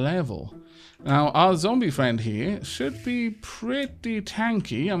next level. Now, our zombie friend here should be pretty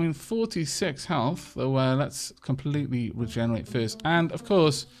tanky. I mean, 46 health, though let's completely regenerate first. And, of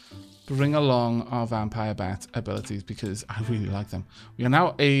course, bring along our vampire bat abilities because I really like them. We are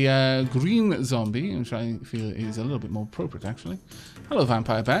now a green zombie, which I feel is a little bit more appropriate, actually. Hello,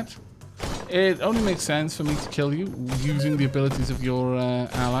 vampire bat. It only makes sense for me to kill you using the abilities of your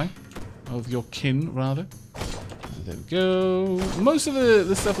ally, of your kin, rather. There we go. Most of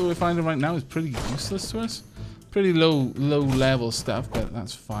the stuff that we're finding right now is pretty useless to us. Pretty low level stuff, but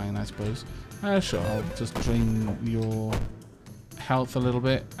that's fine, I suppose. Sure, I'll just drain your health a little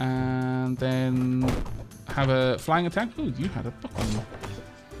bit and then have a flying attack. Oh, you had a book on you.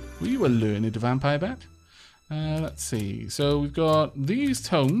 Were you a learned vampire bat? Let's see. So we've got these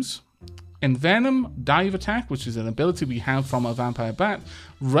tomes. Envenom, Dive Attack, which is an ability we have from our Vampire Bat.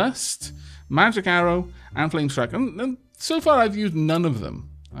 Rust, Magic Arrow, and Flame Strike. And so far I've used none of them.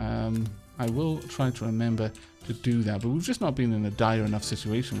 I will try to remember to do that, but we've just not been in a dire enough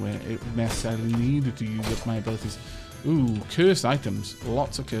situation where it necessarily needed to use up my abilities. Ooh, cursed items.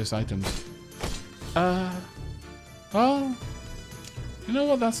 Lots of cursed items. Well, you know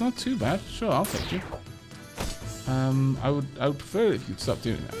what? That's not too bad. Sure, I'll take you. I would prefer it if you'd stop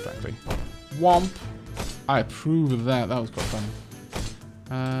doing that, frankly. Womp. I approve of that. That was quite funny.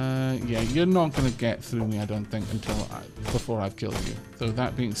 Yeah, you're not going to get through me, I don't think, before I've killed you. Though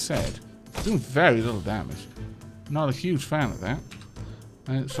that being said, doing very little damage. Not a huge fan of that.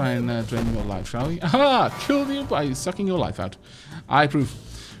 Let's try and drain your life, shall we? Aha! Killed you by sucking your life out. I approve.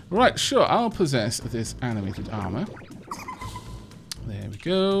 Right, sure, I'll possess this animated armor. There we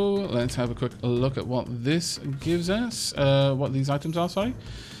go. Let's have a quick look at what this gives us. What these items are, sorry.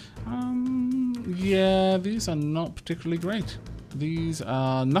 Yeah, these are not particularly great. These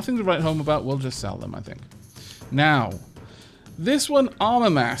are nothing to write home about. We'll just sell them, I think. Now, this one, Armor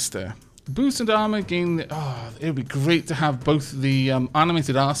Master. Boosted armor, gain... Oh, it would be great to have both the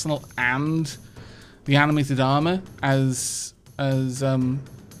animated arsenal and the animated armor as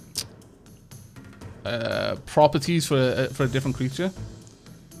properties for a different creature.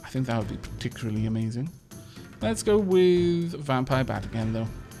 I think that would be particularly amazing. Let's go with Vampire Bat again, though.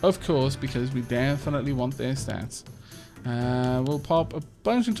 Of course, because we definitely want their stats. We'll pop a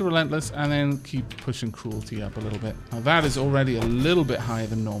bunch into Relentless and then keep pushing Cruelty up a little bit. Now that is already a little bit higher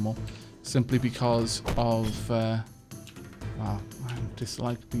than normal, simply because of... well, I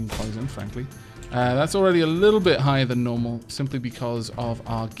dislike being poisoned, frankly. That's already a little bit higher than normal, simply because of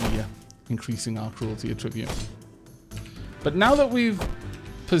our gear increasing our Cruelty attribute. But now that we've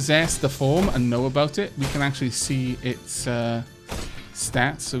possessed the form and know about it, we can actually see its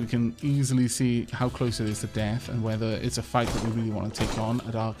stats, so we can easily see how close it is to death and whether it's a fight that we really want to take on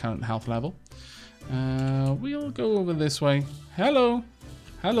at our current health level. We'll go over this way. Hello.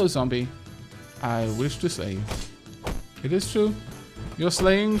 Hello, zombie. I wish to slay you. It is true. Your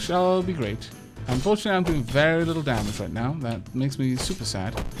slaying shall be great. Unfortunately, I'm doing very little damage right now. That makes me super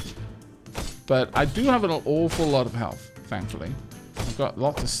sad. But I do have an awful lot of health, thankfully. I've got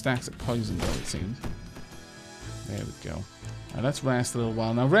lots of stacks of poison, though, it seems. There we go. Now, let's rest a little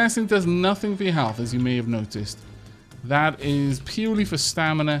while. Now, resting does nothing for your health, as you may have noticed. That is purely for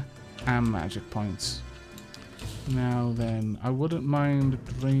stamina and magic points. Now then, I wouldn't mind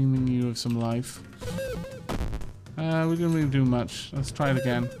draining you of some life. We didn't really do much. Let's try it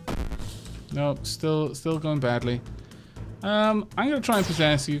again. Nope, still going badly. I'm going to try and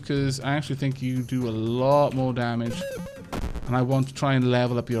possess you because I actually think you do a lot more damage. And I want to try and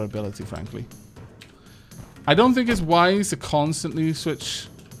level up your ability, frankly. I don't think it's wise to constantly switch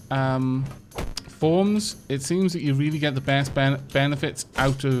forms. It seems that you really get the best benefits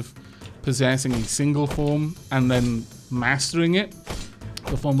out of possessing a single form and then mastering it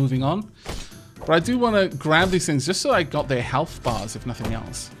before moving on. But I do want to grab these things just so I got their health bars, if nothing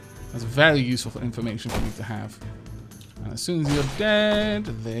else. That's very useful information for me to have. And as soon as you're dead,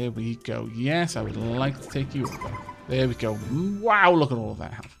 there we go. Yes, I would like to take you over. There we go. Wow, look at all of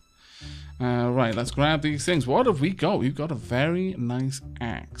that health. Right, let's grab these things. What have we got? We've got a very nice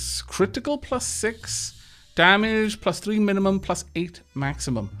axe. Critical +6. Damage +3 minimum, +8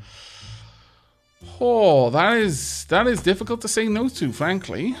 maximum. Oh, that is difficult to say no to,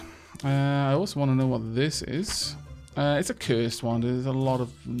 frankly. I also want to know what this is. It's a cursed one. There's a lot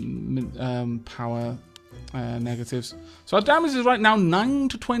of power negatives. So our damage is right now 9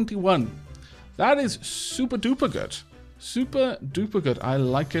 to 21. That is super duper good. Super duper good. I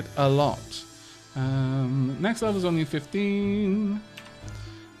like it a lot. Next level is only 15.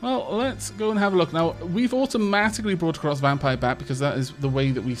 Well, let's go and have a look. Now, we've automatically brought across Vampire Bat because that is the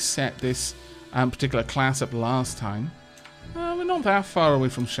way that we set this particular class up last time. We're not that far away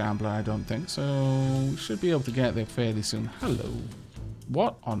from Shambler, I don't think, so we should be able to get there fairly soon. Hello.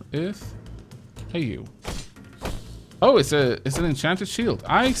 What on earth? Hey, you. Oh, it's an enchanted shield.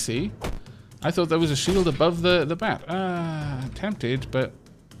 I see. I thought there was a shield above the bat. I'm tempted, but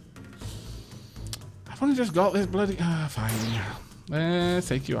I've only just got this bloody... fine. Let's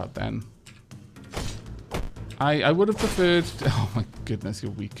take you out then. I would have preferred... Oh my goodness,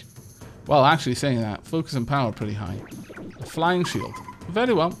 you're weak. Well, actually saying that, focus and power pretty high. A flying shield.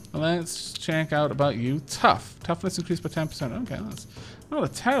 Very well. Let's check out about you. Tough. Toughness increased by 10%. Okay, that's not a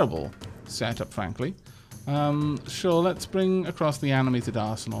terrible setup, frankly. Sure, let's bring across the animated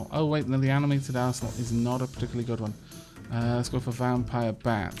arsenal. Oh wait, no, the animated arsenal is not a particularly good one. Let's go for Vampire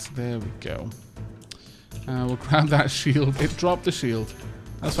Bat. There we go. We'll grab that shield. It dropped the shield.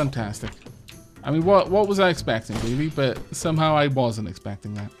 That's fantastic. I mean, what was I expecting, really? But somehow I wasn't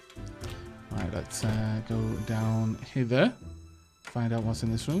expecting that. Right, let's go down hither. Find out what's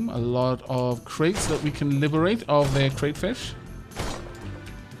in this room. A lot of crates that we can liberate of their crate fish.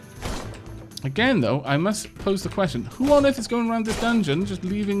 Again, though, I must pose the question. Who on earth is going around this dungeon just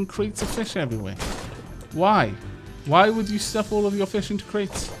leaving crates of fish everywhere? Why? Why would you stuff all of your fish into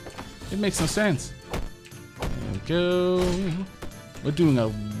crates? It makes no sense. There we go. We're doing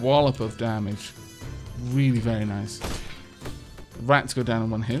a wallop of damage. Really very nice. Rats go down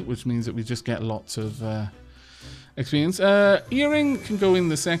in one hit, which means that we just get lots of experience. Earring can go in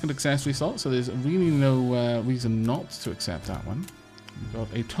the second accessory slot, so there's really no reason not to accept that one. We've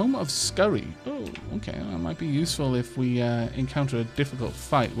got a Tome of Scurry. Oh, okay, that might be useful if we encounter a difficult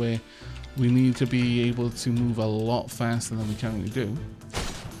fight where we need to be able to move a lot faster than we currently do.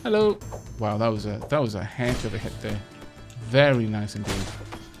 Hello. Wow, that was a heck of a hit there. Very nice indeed.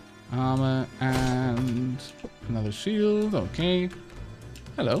 Armor and another shield. Okay.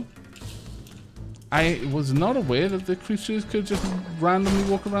 Hello. I was not aware that the creatures could just randomly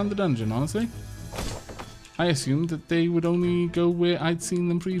walk around the dungeon, honestly. I assumed that they would only go where I'd seen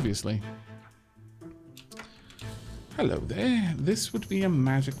them previously. Hello there. This would be a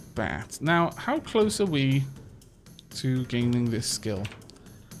magic bat. Now, how close are we to gaining this skill?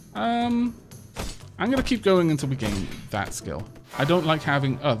 I'm going to keep going until we gain that skill. I don't like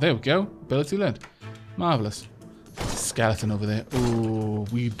having... Oh, there we go. Ability led. Marvelous. There's a skeleton over there. Oh,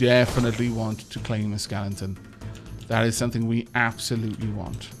 we definitely want to claim a skeleton. That is something we absolutely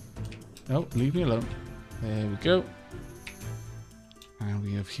want. Oh, leave me alone. There we go. And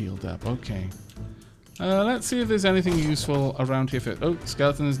we have healed up. Okay. Let's see if there's anything useful around here. Oh,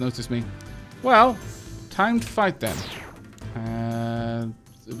 skeleton has noticed me. Well, time to fight then.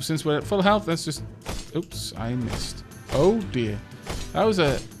 Since we're at full health, let's just... Oops, I missed. Oh dear. That was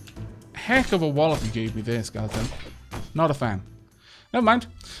a heck of a wallop you gave me there, skeleton. Not a fan. Never mind.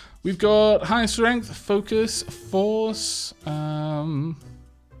 We've got high strength, focus, force.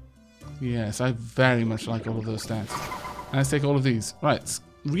 Yes, I very much like all of those stats. Let's take all of these. Right,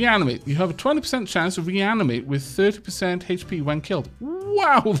 reanimate. You have a 20% chance to reanimate with 30% HP when killed.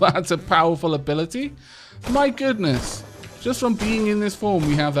 Wow, that's a powerful ability. My goodness. Just from being in this form,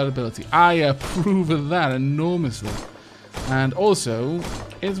 we have that ability. I approve of that enormously. And also,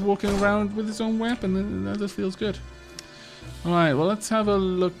 it's walking around with its own weapon, and that just feels good. Alright, well, let's have a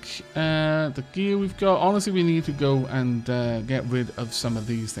look at the gear we've got. Honestly, we need to go and get rid of some of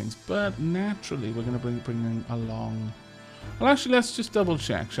these things. But naturally, we're going to bring them along. Well, actually, let's just double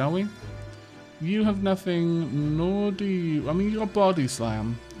check, shall we? You have nothing, nor do you... I mean, you got Body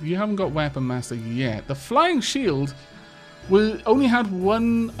Slam. You haven't got Weapon Master yet. The Flying Shield only had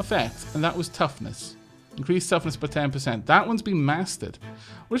one effect, and that was Toughness. Increased toughness by 10%. That one's been mastered,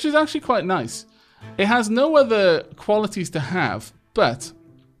 which is actually quite nice. It has no other qualities to have, but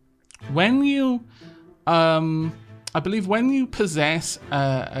when you, I believe when you possess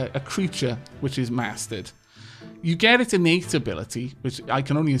a creature which is mastered, you get its innate ability, which I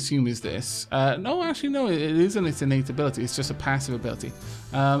can only assume is this. No, actually, no, it isn't its innate ability. It's just a passive ability.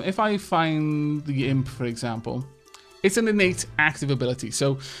 If I find the Imp, for example, it's an innate active ability.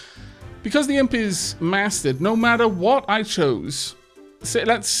 So because the Imp is mastered, no matter what I chose,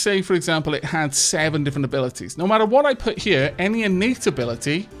 let's say, for example, it had 7 different abilities. No matter what I put here, any innate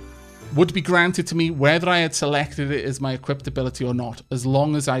ability would be granted to me whether I had selected it as my equipped ability or not, as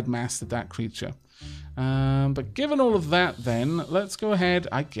long as I'd mastered that creature. But given all of that, then, let's go ahead,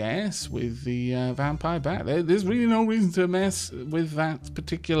 I guess, with the Vampire Bat. There's really no reason to mess with that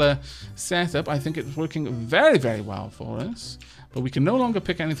particular setup. I think it's working very, very well for us. But we can no longer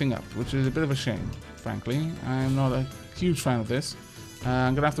pick anything up, which is a bit of a shame, frankly. I'm not a huge fan of this.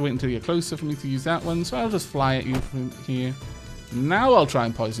 I'm going to have to wait until you're closer for me to use that one, so I'll just fly at you from here. Now I'll try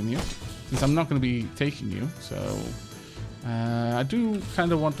and poison you, since I'm not going to be taking you, so... I do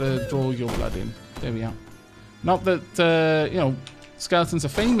kind of want to draw your blood in. There we are. Not that, you know, skeletons are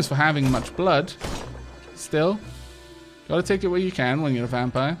famous for having much blood. Still, gotta take it where you can when you're a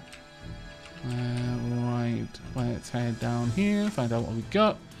vampire. Right, let's head down here, find out what we've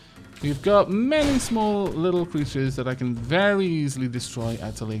got. We've got many small little creatures that I can very easily destroy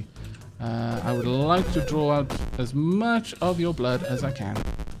utterly. I would like to draw out as much of your blood as I can.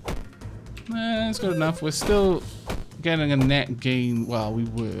 That's good enough. We're still getting a net gain. Well, we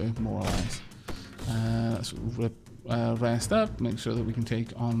were, more or less. Let's rest up, make sure that we can take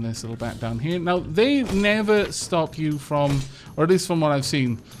on this little bat down here. Now, they never stop you from, or at least from what I've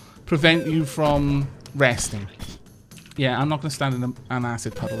seen, prevent you from resting. Yeah, I'm not going to stand in an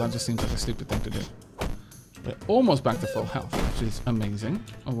acid puddle. That just seems like a stupid thing to do. We're almost back to full health, which is amazing.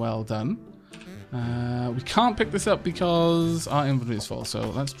 Well done. We can't pick this up because our inventory is full, so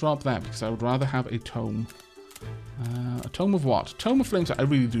let's drop that because I would rather have a tome. A tome of what? Tome of flames. I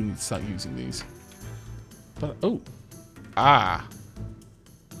really do need to start using these. But, oh. Ah.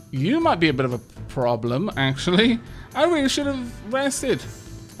 You might be a bit of a problem, actually. I really should have rested.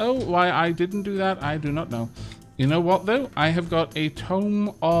 Oh, why I didn't do that, I do not know. You know what, though? I have got a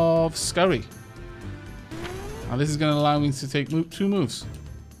tome of scurry. Now, this is going to allow me to take 2 moves.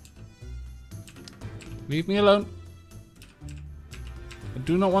 Leave me alone. I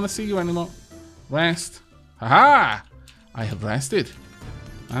do not want to see you anymore. Rest. Haha! I have rested.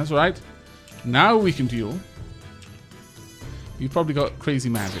 That's right. Now we can duel. You've probably got crazy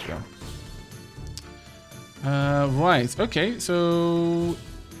magic though. Right. Okay. So,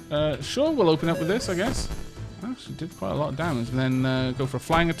 sure, we'll open up with this, I guess. Actually, did quite a lot of damage. And then go for a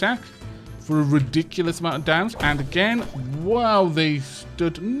flying attack for a ridiculous amount of damage. And again, wow, they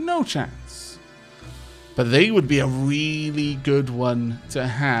stood no chance. But they would be a really good one to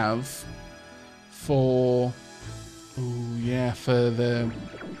have for, oh yeah, for the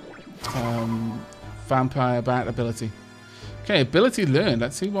vampire bat ability. Okay, ability learned.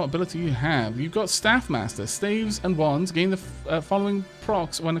 Let's see what ability you have. You've got Staff Master. Staves and wands gain the following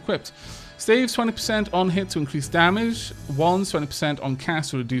procs when equipped. Staves 20% on hit to increase damage. Wands 20% on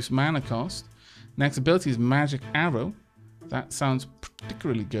cast to reduce mana cost. Next ability is Magic Arrow. That sounds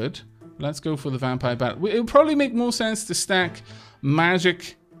particularly good. Let's go for the Vampire Bat. It would probably make more sense to stack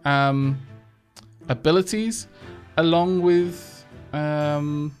magic abilities along with...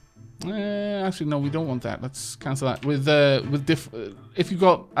 actually, no, we don't want that. Let's cancel that. If you've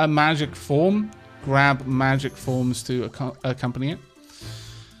got a magic form, grab magic forms to accompany it.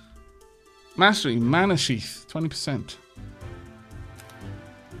 Mastery, Mana Sheath, 20%.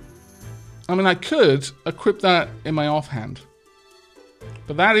 I mean, I could equip that in my offhand.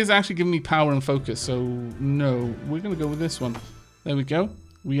 But that is actually giving me power and focus, so no. We're going to go with this one. There we go.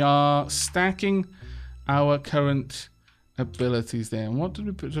 We are stacking our current abilities there. And what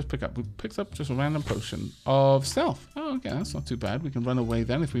did we just pick up? We picked up just a random potion of stealth. Oh, okay, that's not too bad. We can run away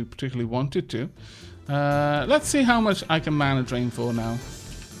then if we particularly wanted to. Let's see how much I can mana drain for now.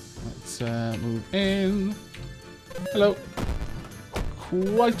 Let's move in. Hello.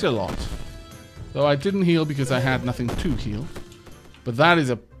 Quite a lot. Though I didn't heal because I had nothing to heal. But that is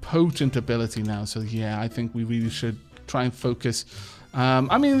a potent ability now. So yeah, I think we really should try and focus.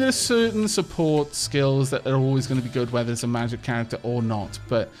 I mean, there's certain support skills that are always going to be good, whether it's a magic character or not.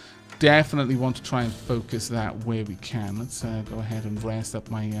 But definitely want to try and focus that where we can. Let's go ahead and rest up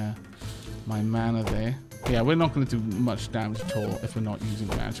my my mana there. Yeah, we're not going to do much damage at all if we're not using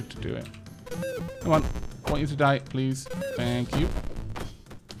magic to do it. Come on. I want you to die, please. Thank you.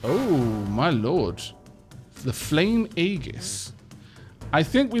 Oh, my lord. The Flame Aegis. I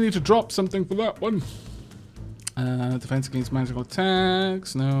think we need to drop something for that one. Defense against magical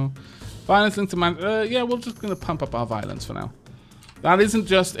attacks. No. Violence linked to magic. Yeah, we're just going to pump up our violence for now. That isn't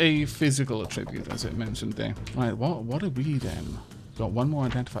just a physical attribute, as it mentioned there. Right, what are we then? Got one more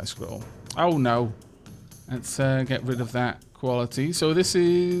identify scroll. Oh, no. Let's get rid of that quality. So this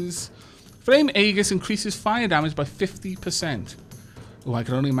is... Flame Aegis increases fire damage by 50%. Oh, I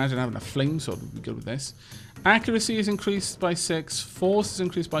can only imagine having a flame sword would be good with this. Accuracy is increased by 6. Force is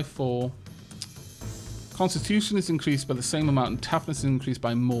increased by 4. Constitution is increased by the same amount, and toughness is increased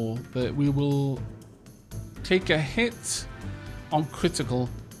by more. That we will take a hit on critical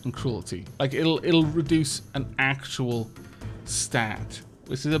and cruelty. Like it'll reduce an actual stat,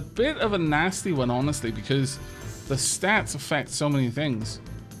 which is a bit of a nasty one, honestly, because the stats affect so many things.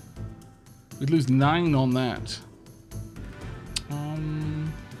 We'd lose 9 on that.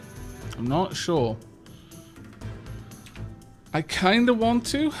 I'm not sure. I kind of want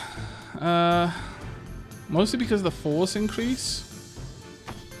to. Mostly because of the force increase.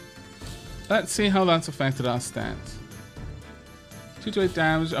 Let's see how that's affected our stats. 2 to 8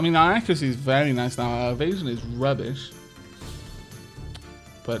 damage. I mean, our accuracy is very nice now. Our evasion is rubbish.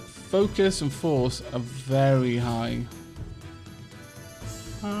 But focus and force are very high.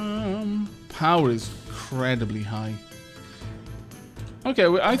 Power is incredibly high. Okay,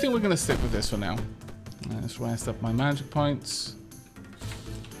 I think we're going to stick with this for now. Let's rest up my magic points.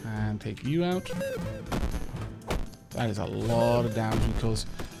 And take you out. That is a lot of damage, because,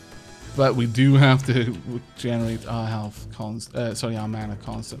 but we do have to regenerate our health, our mana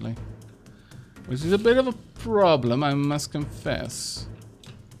constantly, which is a bit of a problem, I must confess.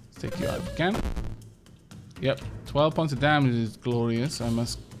 Let's take you out again. Yep, 12 points of damage is glorious, I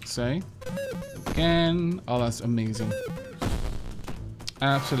must say. Again, oh, that's amazing.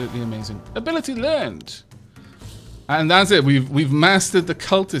 Absolutely amazing. Ability learned. And that's it. We've mastered the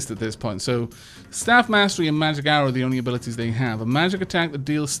cultist at this point. So staff mastery and magic arrow are the only abilities they have. A magic attack that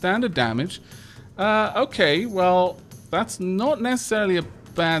deals standard damage. Okay, well, that's not necessarily a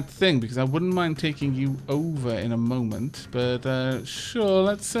bad thing, because I wouldn't mind taking you over in a moment. But sure,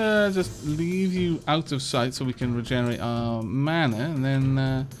 let's just leave you out of sight so we can regenerate our mana. And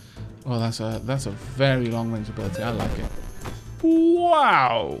then, well, that's a very long range ability. I like it.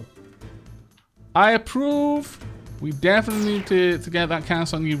 Wow. I approve. We definitely need to get that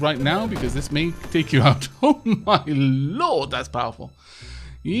cast on you right now, because this may take you out. Oh my lord, that's powerful.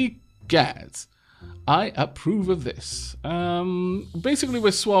 Egads. I approve of this. Basically,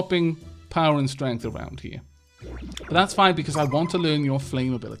 we're swapping power and strength around here. But that's fine, because I want to learn your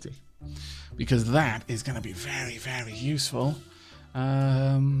flame ability. Because that is going to be very, very useful.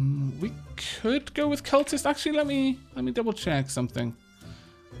 We could go with cultist. Actually, let me double check something.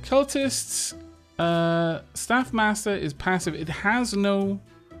 Cultists... Staff Master is passive. It has no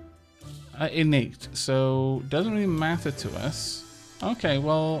innate, so doesn't really matter to us. Okay,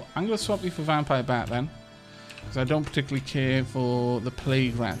 well, I'm going to swap you for Vampire Bat then, because I don't particularly care for the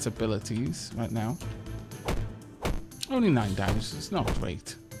Plague Rat's abilities right now. Only 9 damage. It's not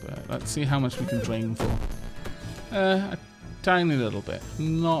great, but let's see how much we can drain for. A tiny little bit.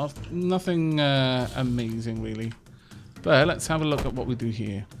 Nothing amazing, really. But let's have a look at what we do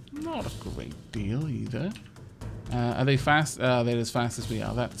here. Not a great deal either. Are they fast? They're as fast as we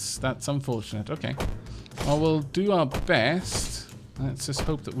are. That's unfortunate. Okay. Well, we'll do our best. Let's just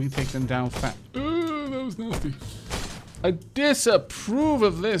hope that we take them down fast. Oh, that was nasty. I disapprove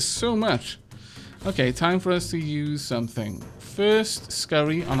of this so much. Okay, time for us to use something. First,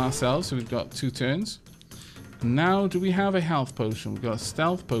 scurry on ourselves. So we've got 2 turns. Now, do we have a health potion? We've got a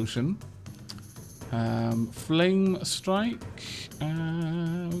stealth potion. Flame strike.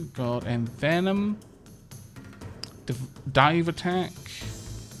 We've got envenom. Dive attack.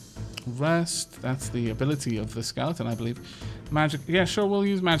 Rust. That's the ability of the skeleton, I believe. Magic. Yeah, sure, we'll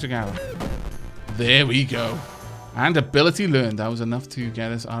use magic arrow. There we go. And ability learned. That was enough to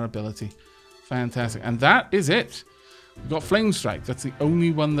get us our ability. Fantastic. And that is it. We've got flame strike. That's the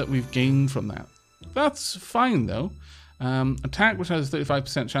only one that we've gained from that. That's fine, though. Attack, which has a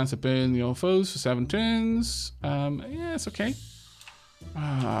 35% chance to burn your foes for 7 turns. Yeah, it's okay.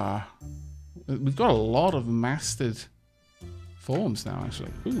 We've got a lot of mastered forms now,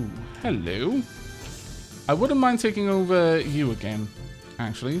 actually. Ooh, hello. I wouldn't mind taking over you again,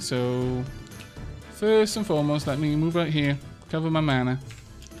 actually. So, first and foremost, let me move out here, cover my mana,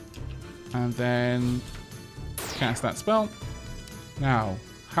 and then cast that spell. Now,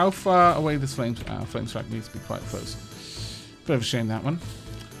 how far away this flame strike needs to be quite close. Bit of a shame, that one.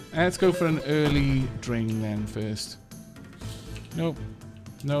 Let's go for an early drain then first. Nope.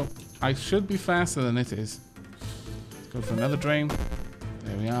 Nope. I should be faster than it is. Go for another drain.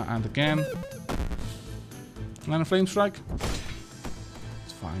 There we are. And again. And then a flame strike.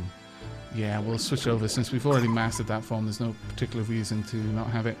 It's fine. Yeah, we'll switch over. Since we've already mastered that form, there's no particular reason to not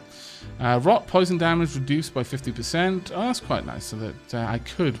have it. Rot poison damage reduced by 50%. Oh, that's quite nice. So that I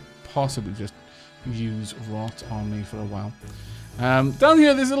could possibly just use rot on me for a while. Down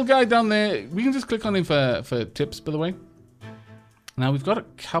here, this little guy down there, we can just click on him for tips, by the way. Now, we've got a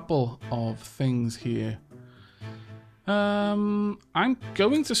couple of things here. I'm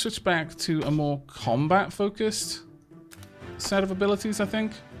going to switch back to a more combat-focused set of abilities, I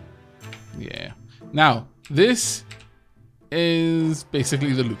think. Yeah. Now, this is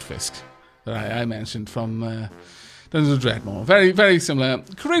basically the Lutefisk that I mentioned from Dungeons of Dreadmore. Very, very similar.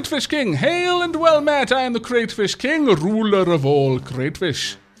 Cratefish King, hail and well met. I am the Cratefish King, ruler of all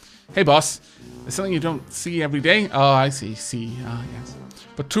Cratefish. Hey, boss. There's something you don't see every day. Oh, I see. Ah, yes.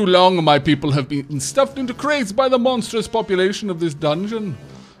 For too long, my people have been stuffed into crates by the monstrous population of this dungeon.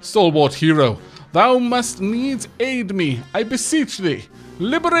 Stalwart hero, thou must needs aid me. I beseech thee.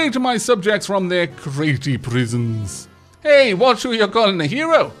 Liberate my subjects from their cratey prisons. Hey, watch who you're calling a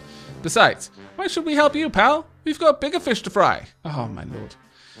hero. Besides, why should we help you, pal? We've got bigger fish to fry. Oh, my lord.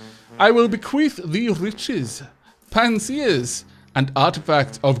 I will bequeath thee riches, panseers, and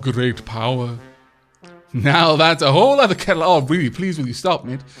artifacts of great power. Now that's a whole other kettle. Oh, really, please will you stop,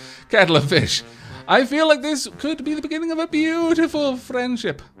 mate? Kettle of fish. I feel like this could be the beginning of a beautiful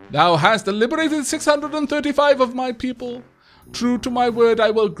friendship. Thou hast liberated 635 of my people. True to my word,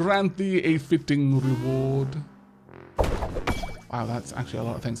 I will grant thee a fitting reward. Wow, that's actually a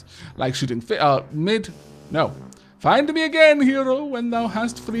lot of things. Like shooting No. Find me again, hero, when thou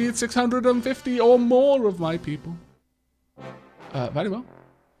hast freed 650 or more of my people. Very well.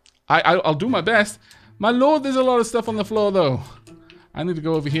 I'll do my best. My lord, there's a lot of stuff on the floor, though. I need to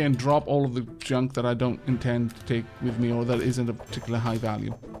go over here and drop all of the junk that I don't intend to take with me or that isn't a particular high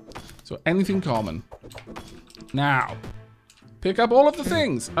value. So anything common. Now, pick up all of the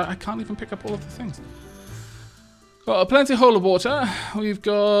things. I can't even pick up all of the things. Got plenty of holy water. We've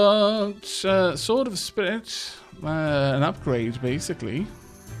got Sword of Spirit. An upgrade, basically.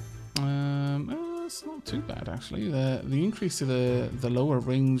 It's not too bad, actually. The increase to the lower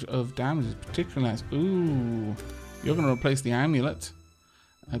range of damage is particularly nice. Ooh, you're going to replace the amulet.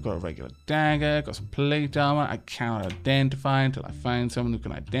 I've got a regular dagger, got some plate armor. I cannot identify until I find someone who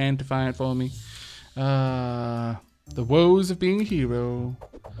can identify it for me. The woes of being a hero.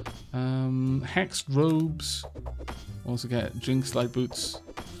 Hexed robes. Also get Jinx light boots.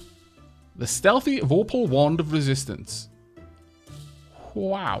 The stealthy Vorpal wand of resistance.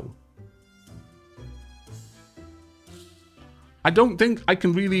 Wow. I don't think I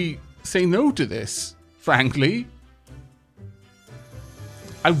can really say no to this, frankly.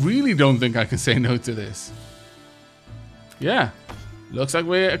 I really don't think I can say no to this. Yeah. Looks like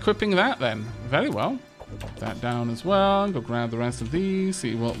we're equipping that then. Very well. Put that down as well. Go grab the rest of these.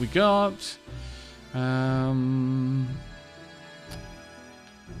 See what we got. Cool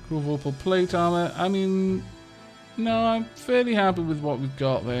Vorpal plate armor. I mean, no, I'm fairly happy with what we've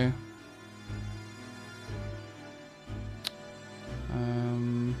got there.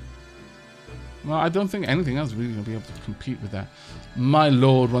 Well, I don't think anything else is really going to be able to compete with that. My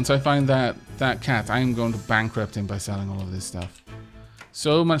lord, once I find that cat, I am going to bankrupt him by selling all of this stuff.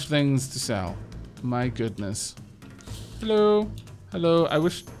 So much things to sell. My goodness. Hello. Hello. I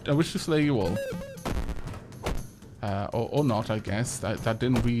wish to slay you all. Or not, I guess. That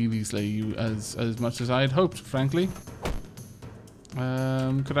didn't really slay you as much as I had hoped, frankly.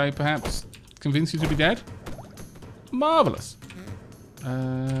 Could I perhaps convince you to be dead? Marvelous.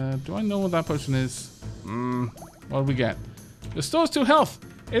 Do I know what that potion is? What do we get? Restores 2 health.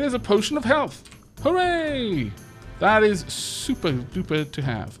 It is a potion of health. Hooray! That is super duper to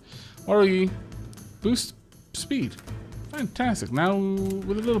have. What are we? Boost speed. Fantastic. Now,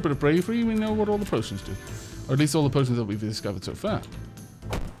 with a little bit of bravery, we know what all the potions do. Or at least all the potions that we've discovered so far.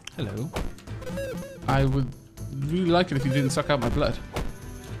 Hello. I would really like it if you didn't suck out my blood.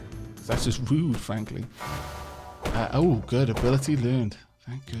 That's just rude, frankly. Oh, good. Ability learned.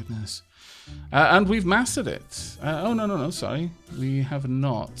 Thank goodness. And we've mastered it. Oh, no, sorry. We have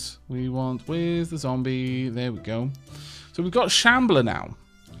not. We want... Where's the zombie? There we go. So we've got Shambler now.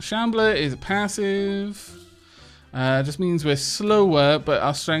 Shambler is a passive. Just means we're slower, but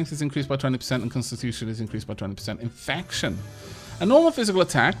our strength is increased by 20% and constitution is increased by 20%. Infection. A normal physical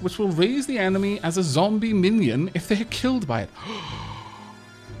attack, which will raise the enemy as a zombie minion if they are killed by it.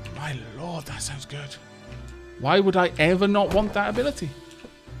 My lord, that sounds good. Why would I ever not want that ability?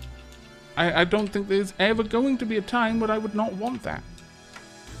 I don't think there's ever going to be a time where I would not want that.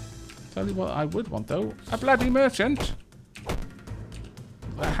 Tell you what I would want, though. A bloody merchant.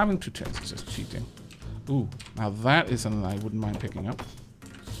 Having 2 checks is just cheating. Ooh, now that is something I wouldn't mind picking up.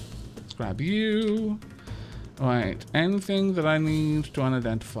 Let's grab you. Alright, anything that I need to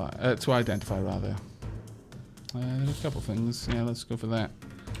identify, rather. There's a couple things. Yeah, let's go for that.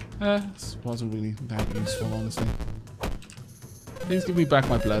 This wasn't really that useful, honestly. Please give me back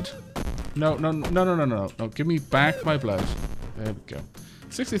my blood. No. Give me back my blood. There we go.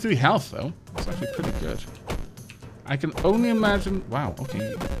 63 health, though. That's actually pretty good. I can only imagine... Wow,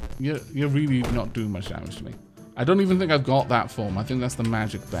 okay. You're really not doing much damage to me. I don't even think I've got that form. I think that's the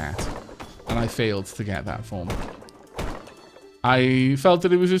magic bat. And I failed to get that form. I felt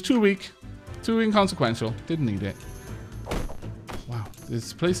that it was just too weak. Too inconsequential. Didn't need it. Wow.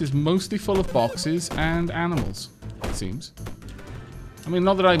 This place is mostly full of boxes and animals, it seems. I mean,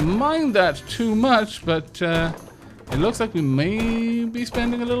 not that I mind that too much, but it looks like we may be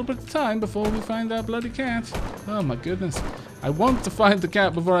spending a little bit of time before we find that bloody cat. Oh my goodness. I want to find the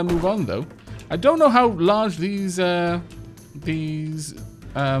cat before I move on, though. I don't know how large these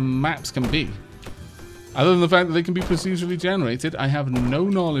maps can be. Other than the fact that they can be procedurally generated, I have no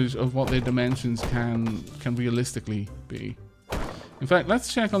knowledge of what their dimensions can realistically be. In fact,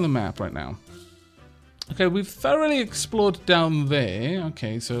 let's check on the map right now. Okay, we've thoroughly explored down there.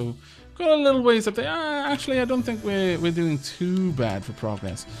 Okay, so got a little ways up there. Actually, I don't think we're doing too bad for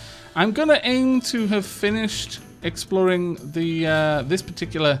progress. I'm gonna aim to have finished exploring the this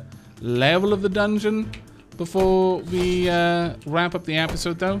particular level of the dungeon before we wrap up the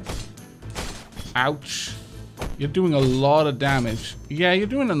episode, though. Ouch. You're doing a lot of damage. Yeah, you're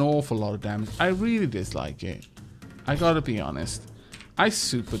doing an awful lot of damage. I really dislike it. I gotta be honest. I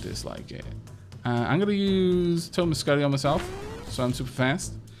super dislike it. I'm going to use Tomascurry on myself, so I'm super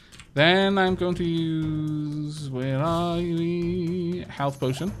fast. Then I'm going to use, where are we? Health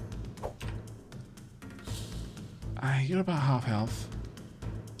potion. You're about half health.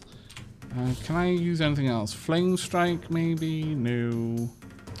 Can I use anything else? Flame strike, maybe? No.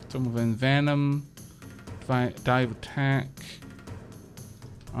 Some of venom. Dive attack.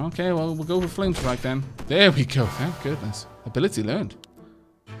 Okay, well, we'll go for flame strike then. There we go. Thank goodness. Ability learned.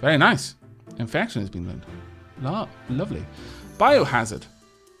 Very nice. Infection has been learned. Lovely. Biohazard.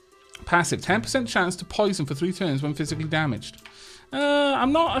 Passive. 10% chance to poison for 3 turns when physically damaged.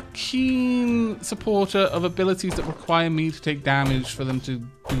 I'm not a keen supporter of abilities that require me to take damage for them to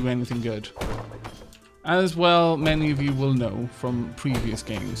do anything good. As well, many of you will know from previous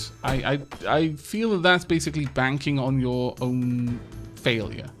games. I feel that that's basically banking on your own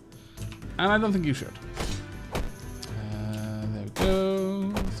failure. And I don't think you should. There we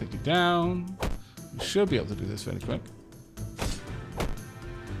go. Take you down. We should be able to do this fairly quick.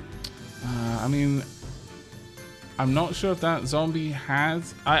 I mean, I'm not sure if that zombie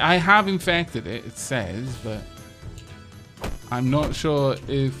has... I have infected it, it says, but I'm not sure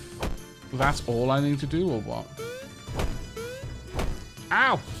if that's all I need to do or what.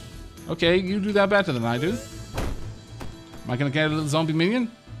 Ow! Okay, you do that better than I do. Am I going to get a little zombie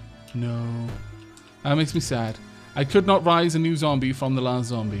minion? No. That makes me sad. I could not rise a new zombie from the last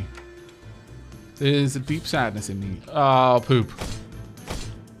zombie. There's a deep sadness in me. Oh, poop.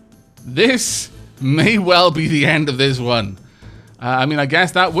 This may well be the end of this one. I mean, I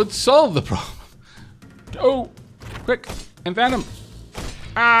guess that would solve the problem. Oh, quick, envenom.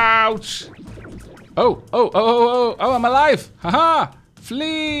 Ouch. Oh, I'm alive. Haha,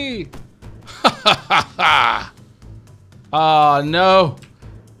 flee. Ha ha ha. Oh, no.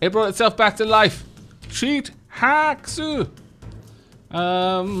 It brought itself back to life. Cheat Haxu.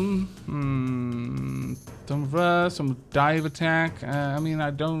 Some dive attack. I mean, I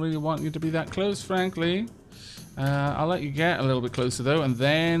don't really want you to be that close, frankly. I'll let you get a little bit closer, though, and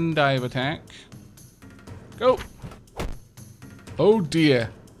then dive attack. Go. Oh, dear.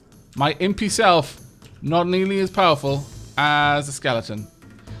 My impy self, not nearly as powerful as a skeleton.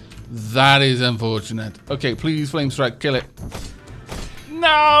 That is unfortunate. Okay, please, flame strike, kill it.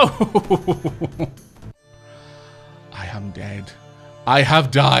 No! I am dead. I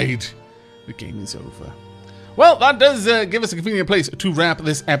have died. The game is over. Well, that does give us a convenient place to wrap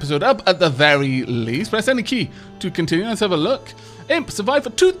this episode up at the very least. Press any key to continue. Let's have a look. Imp survived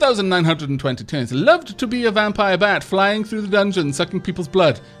for 2,920 turns. Loved to be a vampire bat flying through the dungeon, sucking people's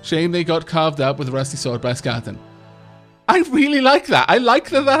blood. Shame they got carved up with a rusty sword by a skeleton. I really like that. I like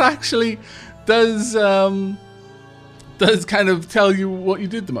that that actually does kind of tell you what you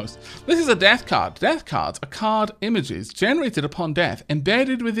did the most. This is a death card. Death cards are card images generated upon death.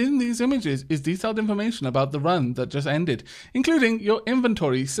 Embedded within these images is detailed information about the run that just ended, including your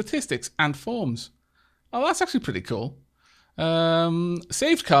inventory, statistics, and forms. Oh, that's actually pretty cool.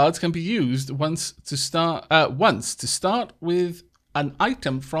 Saved cards can be used once to start with an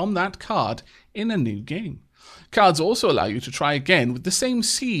item from that card in a new game. Cards also allow you to try again with the same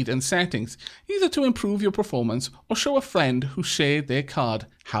seed and settings, either to improve your performance or show a friend who shared their card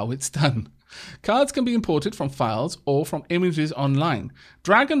how it's done. Cards can be imported from files or from images online.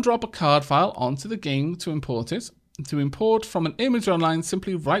 Drag and drop a card file onto the game to import it. To import from an image online,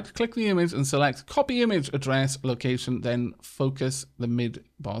 simply right-click the image and select Copy Image, Address, Location, then focus the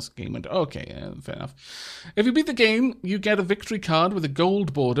MidBoss game window. Okay, fair enough. If you beat the game, you get a victory card with a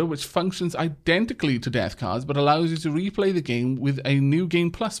gold border, which functions identically to death cards, but allows you to replay the game with a New Game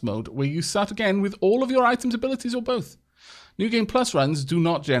Plus mode, where you start again with all of your items, abilities, or both. New Game Plus runs do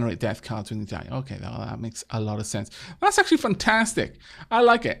not generate death cards when you die. Okay, that makes a lot of sense. That's actually fantastic. I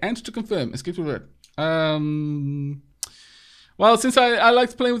like it. Enter to confirm. Escape to word. Well, since I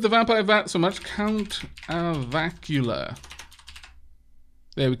liked playing with the vampire vat so much, Count Aavak.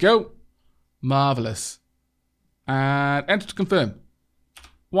 There we go. Marvelous. And enter to confirm.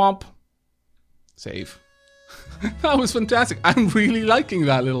 Womp. Save. That was fantastic. I'm really liking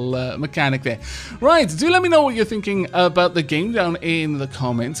that little mechanic there. Right, do let me know what you're thinking about the game down in the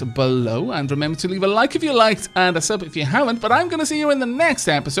comments below. And remember to leave a like if you liked and a sub if you haven't. But I'm going to see you in the next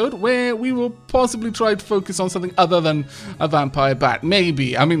episode where we will possibly try to focus on something other than a vampire bat.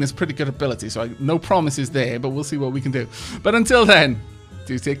 Maybe. I mean, it's pretty good ability, so no promises there, but we'll see what we can do. But until then,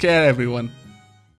 do take care, everyone.